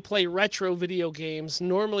as we play retro video games.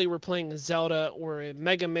 Normally, we're playing a Zelda or a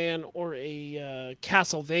Mega Man or a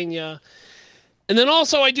Castlevania. And then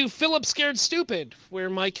also, I do Philip Scared Stupid, where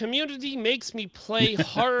my community makes me play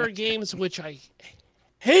horror games, which I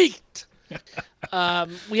hate.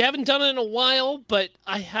 We haven't done it in a while, but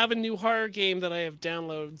I have a new horror game that I have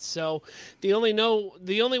downloaded. So the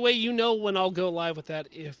only way you know when I'll go live with that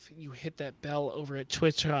if you hit that bell over at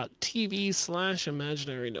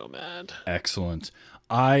twitch.tv/Imaginary Nomad. Excellent.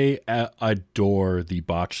 I adore the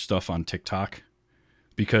Botch stuff on TikTok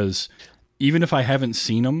because even if I haven't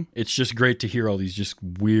seen them, it's just great to hear all these just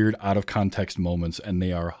weird out of context moments, and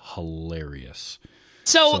they are hilarious.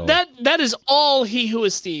 So that is all He Who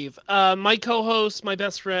Is Steve. My co-host, my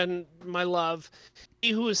best friend, my love.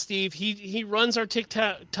 He Who Is Steve. He runs our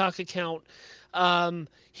TikTok account.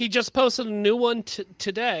 He just posted a new one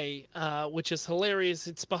today, which is hilarious.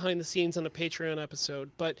 It's behind the scenes on a Patreon episode.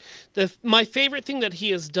 But my favorite thing that he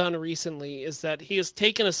has done recently is that he has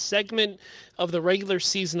taken a segment of the regular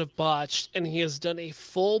season of Botched and he has done a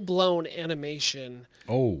full-blown animation.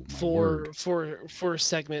 Oh, for a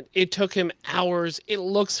segment. It took him hours. It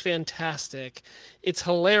looks fantastic. It's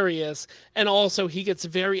hilarious. And also he gets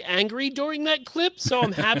very angry during that clip. So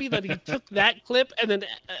I'm happy that he took that clip and then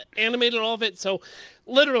animated all of it. So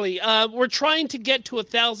literally, we're trying to get to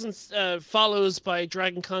 1,000 follows by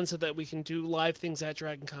Dragon Con so that we can do live things at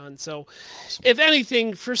Dragon Con. So if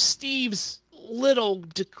anything, for Steve's little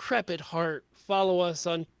decrepit heart, follow us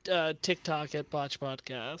on TikTok at Botch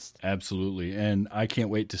Podcast. Absolutely. And I can't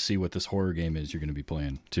wait to see what this horror game is you're going to be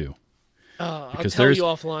playing, too. I'll tell you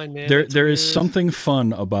offline, man. There is something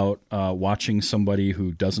fun about watching somebody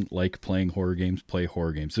who doesn't like playing horror games play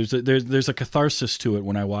horror games. There's a catharsis to it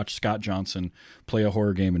when I watch Scott Johnson play a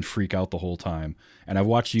horror game and freak out the whole time. And I've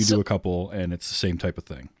watched you do a couple, and it's the same type of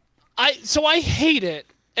thing. I hate it,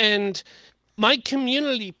 and my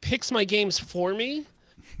community picks my games for me.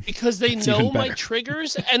 Because they know my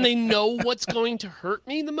triggers and they know what's going to hurt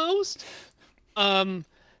me the most. I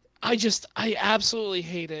absolutely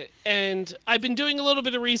hate it. And I've been doing a little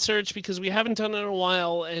bit of research because we haven't done it in a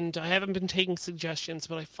while and I haven't been taking suggestions,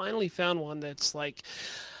 but I finally found one that's like,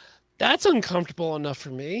 that's uncomfortable enough for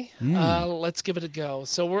me. Let's give it a go.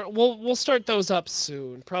 So we'll start those up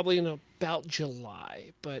soon, probably in about July,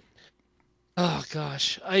 but oh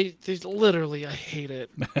gosh, I hate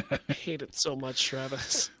it. I hate it so much,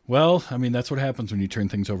 Travis. Well, I mean, that's what happens when you turn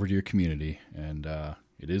things over to your community, and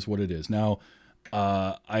it is what it is. Now,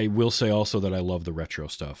 I will say also that I love the retro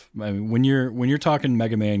stuff. I mean, when you're talking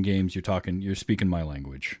Mega Man games, you're speaking my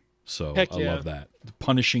language. So I love that. The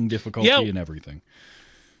punishing difficulty and everything.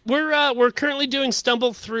 We're currently doing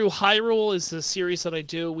Stumble Through Hyrule is the series that I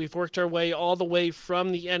do. We've worked our way all the way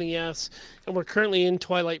from the NES, and we're currently in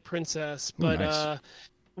Twilight Princess. But nice.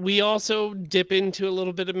 We also dip into a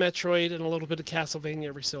little bit of Metroid and a little bit of Castlevania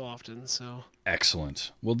every so often. So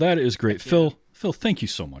excellent. Well, that is great, Phil. Phil, thank you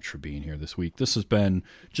so much for being here this week. This has been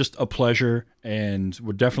just a pleasure, and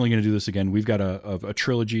we're definitely going to do this again. We've got a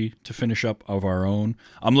trilogy to finish up of our own.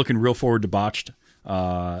 I'm looking real forward to Botched.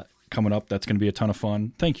 Coming up. That's going to be a ton of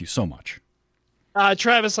fun. Thank you so much.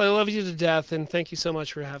 Travis, I love you to death, and thank you so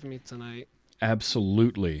much for having me tonight.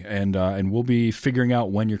 Absolutely. And we'll be figuring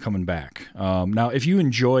out when you're coming back. Now, if you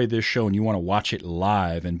enjoy this show and you want to watch it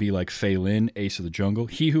live and be like Fei Lin, Ace of the Jungle,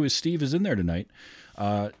 He Who Is Steve is in there tonight.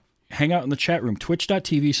 Hang out in the chat room,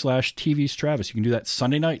 twitch.tv/TV's Travis. You can do that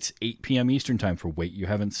Sunday nights, 8 p.m. Eastern time for Wait You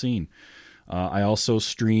Haven't Seen. I also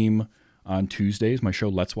stream on Tuesdays, my show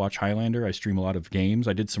Let's Watch Highlander. I stream a lot of games.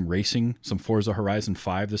 I did some racing, some Forza Horizon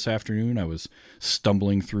 5 this afternoon. I was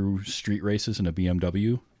stumbling through street races in a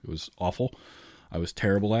BMW. It was awful. I was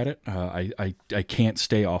terrible at it. I can't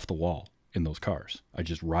stay off the wall in those cars. I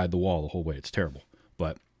just ride the wall the whole way. It's terrible.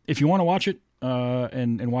 But if you want to watch it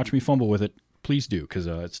and watch me fumble with it, please do, because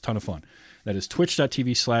it's a ton of fun. That is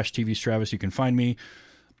twitch.tv/TV's Travis. You can find me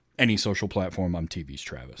any social platform. I'm TV's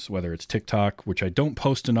Travis, whether it's TikTok, which I don't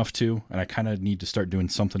post enough to, and I kind of need to start doing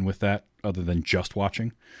something with that other than just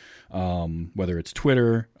watching. Whether it's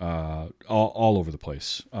Twitter, all over the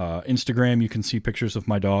place. Instagram, you can see pictures of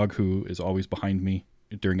my dog, who is always behind me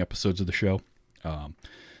during episodes of the show.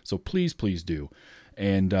 So please do.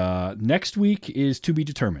 And next week is to be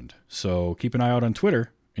determined. So keep an eye out on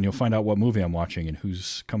Twitter, and you'll find out what movie I'm watching and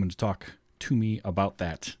who's coming to talk to me about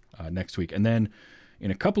that next week. And then in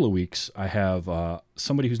a couple of weeks, I have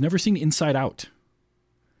somebody who's never seen Inside Out.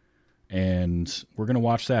 And we're going to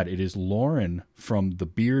watch that. It is Lauren from the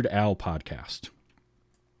Beard Al podcast.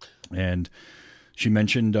 And she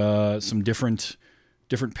mentioned some different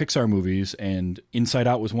Pixar movies, and Inside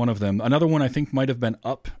Out was one of them. Another one I think might have been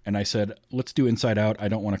Up, and I said, let's do Inside Out. I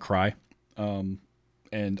don't want to cry.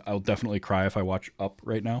 And I'll definitely cry if I watch Up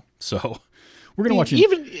right now. So we're going to watch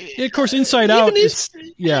of course, Inside Out is...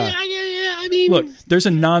 Yeah. I mean... Look, there's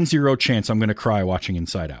a non-zero chance I'm going to cry watching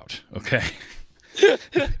Inside Out, okay?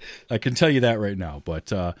 I can tell you that right now,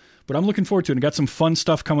 but I'm looking forward to it. And got some fun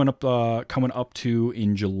stuff coming up to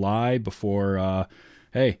in July before,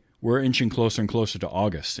 hey, we're inching closer and closer to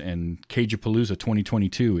August, and Cajapalooza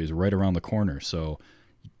 2022 is right around the corner, so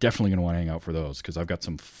definitely going to want to hang out for those, because I've got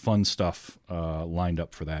some fun stuff lined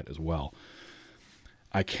up for that as well.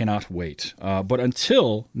 I cannot wait. But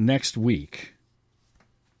until next week,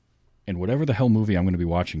 and whatever the hell movie I'm going to be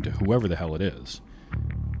watching to whoever the hell it is,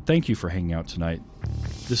 Thank you for hanging out tonight.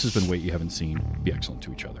 This has been Wait You Haven't Seen. Be excellent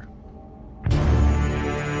to each other.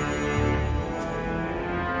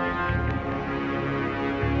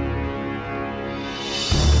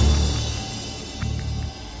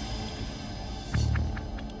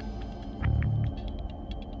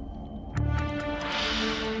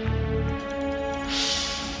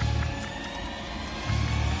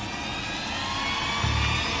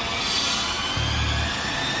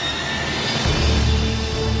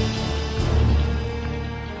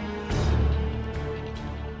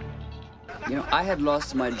 You know, I had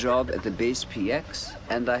lost my job at the base PX,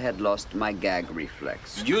 and I had lost my gag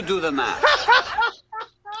reflex. You do the math.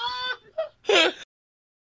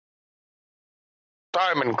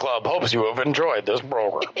 Diamond Club hopes you have enjoyed this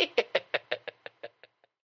program.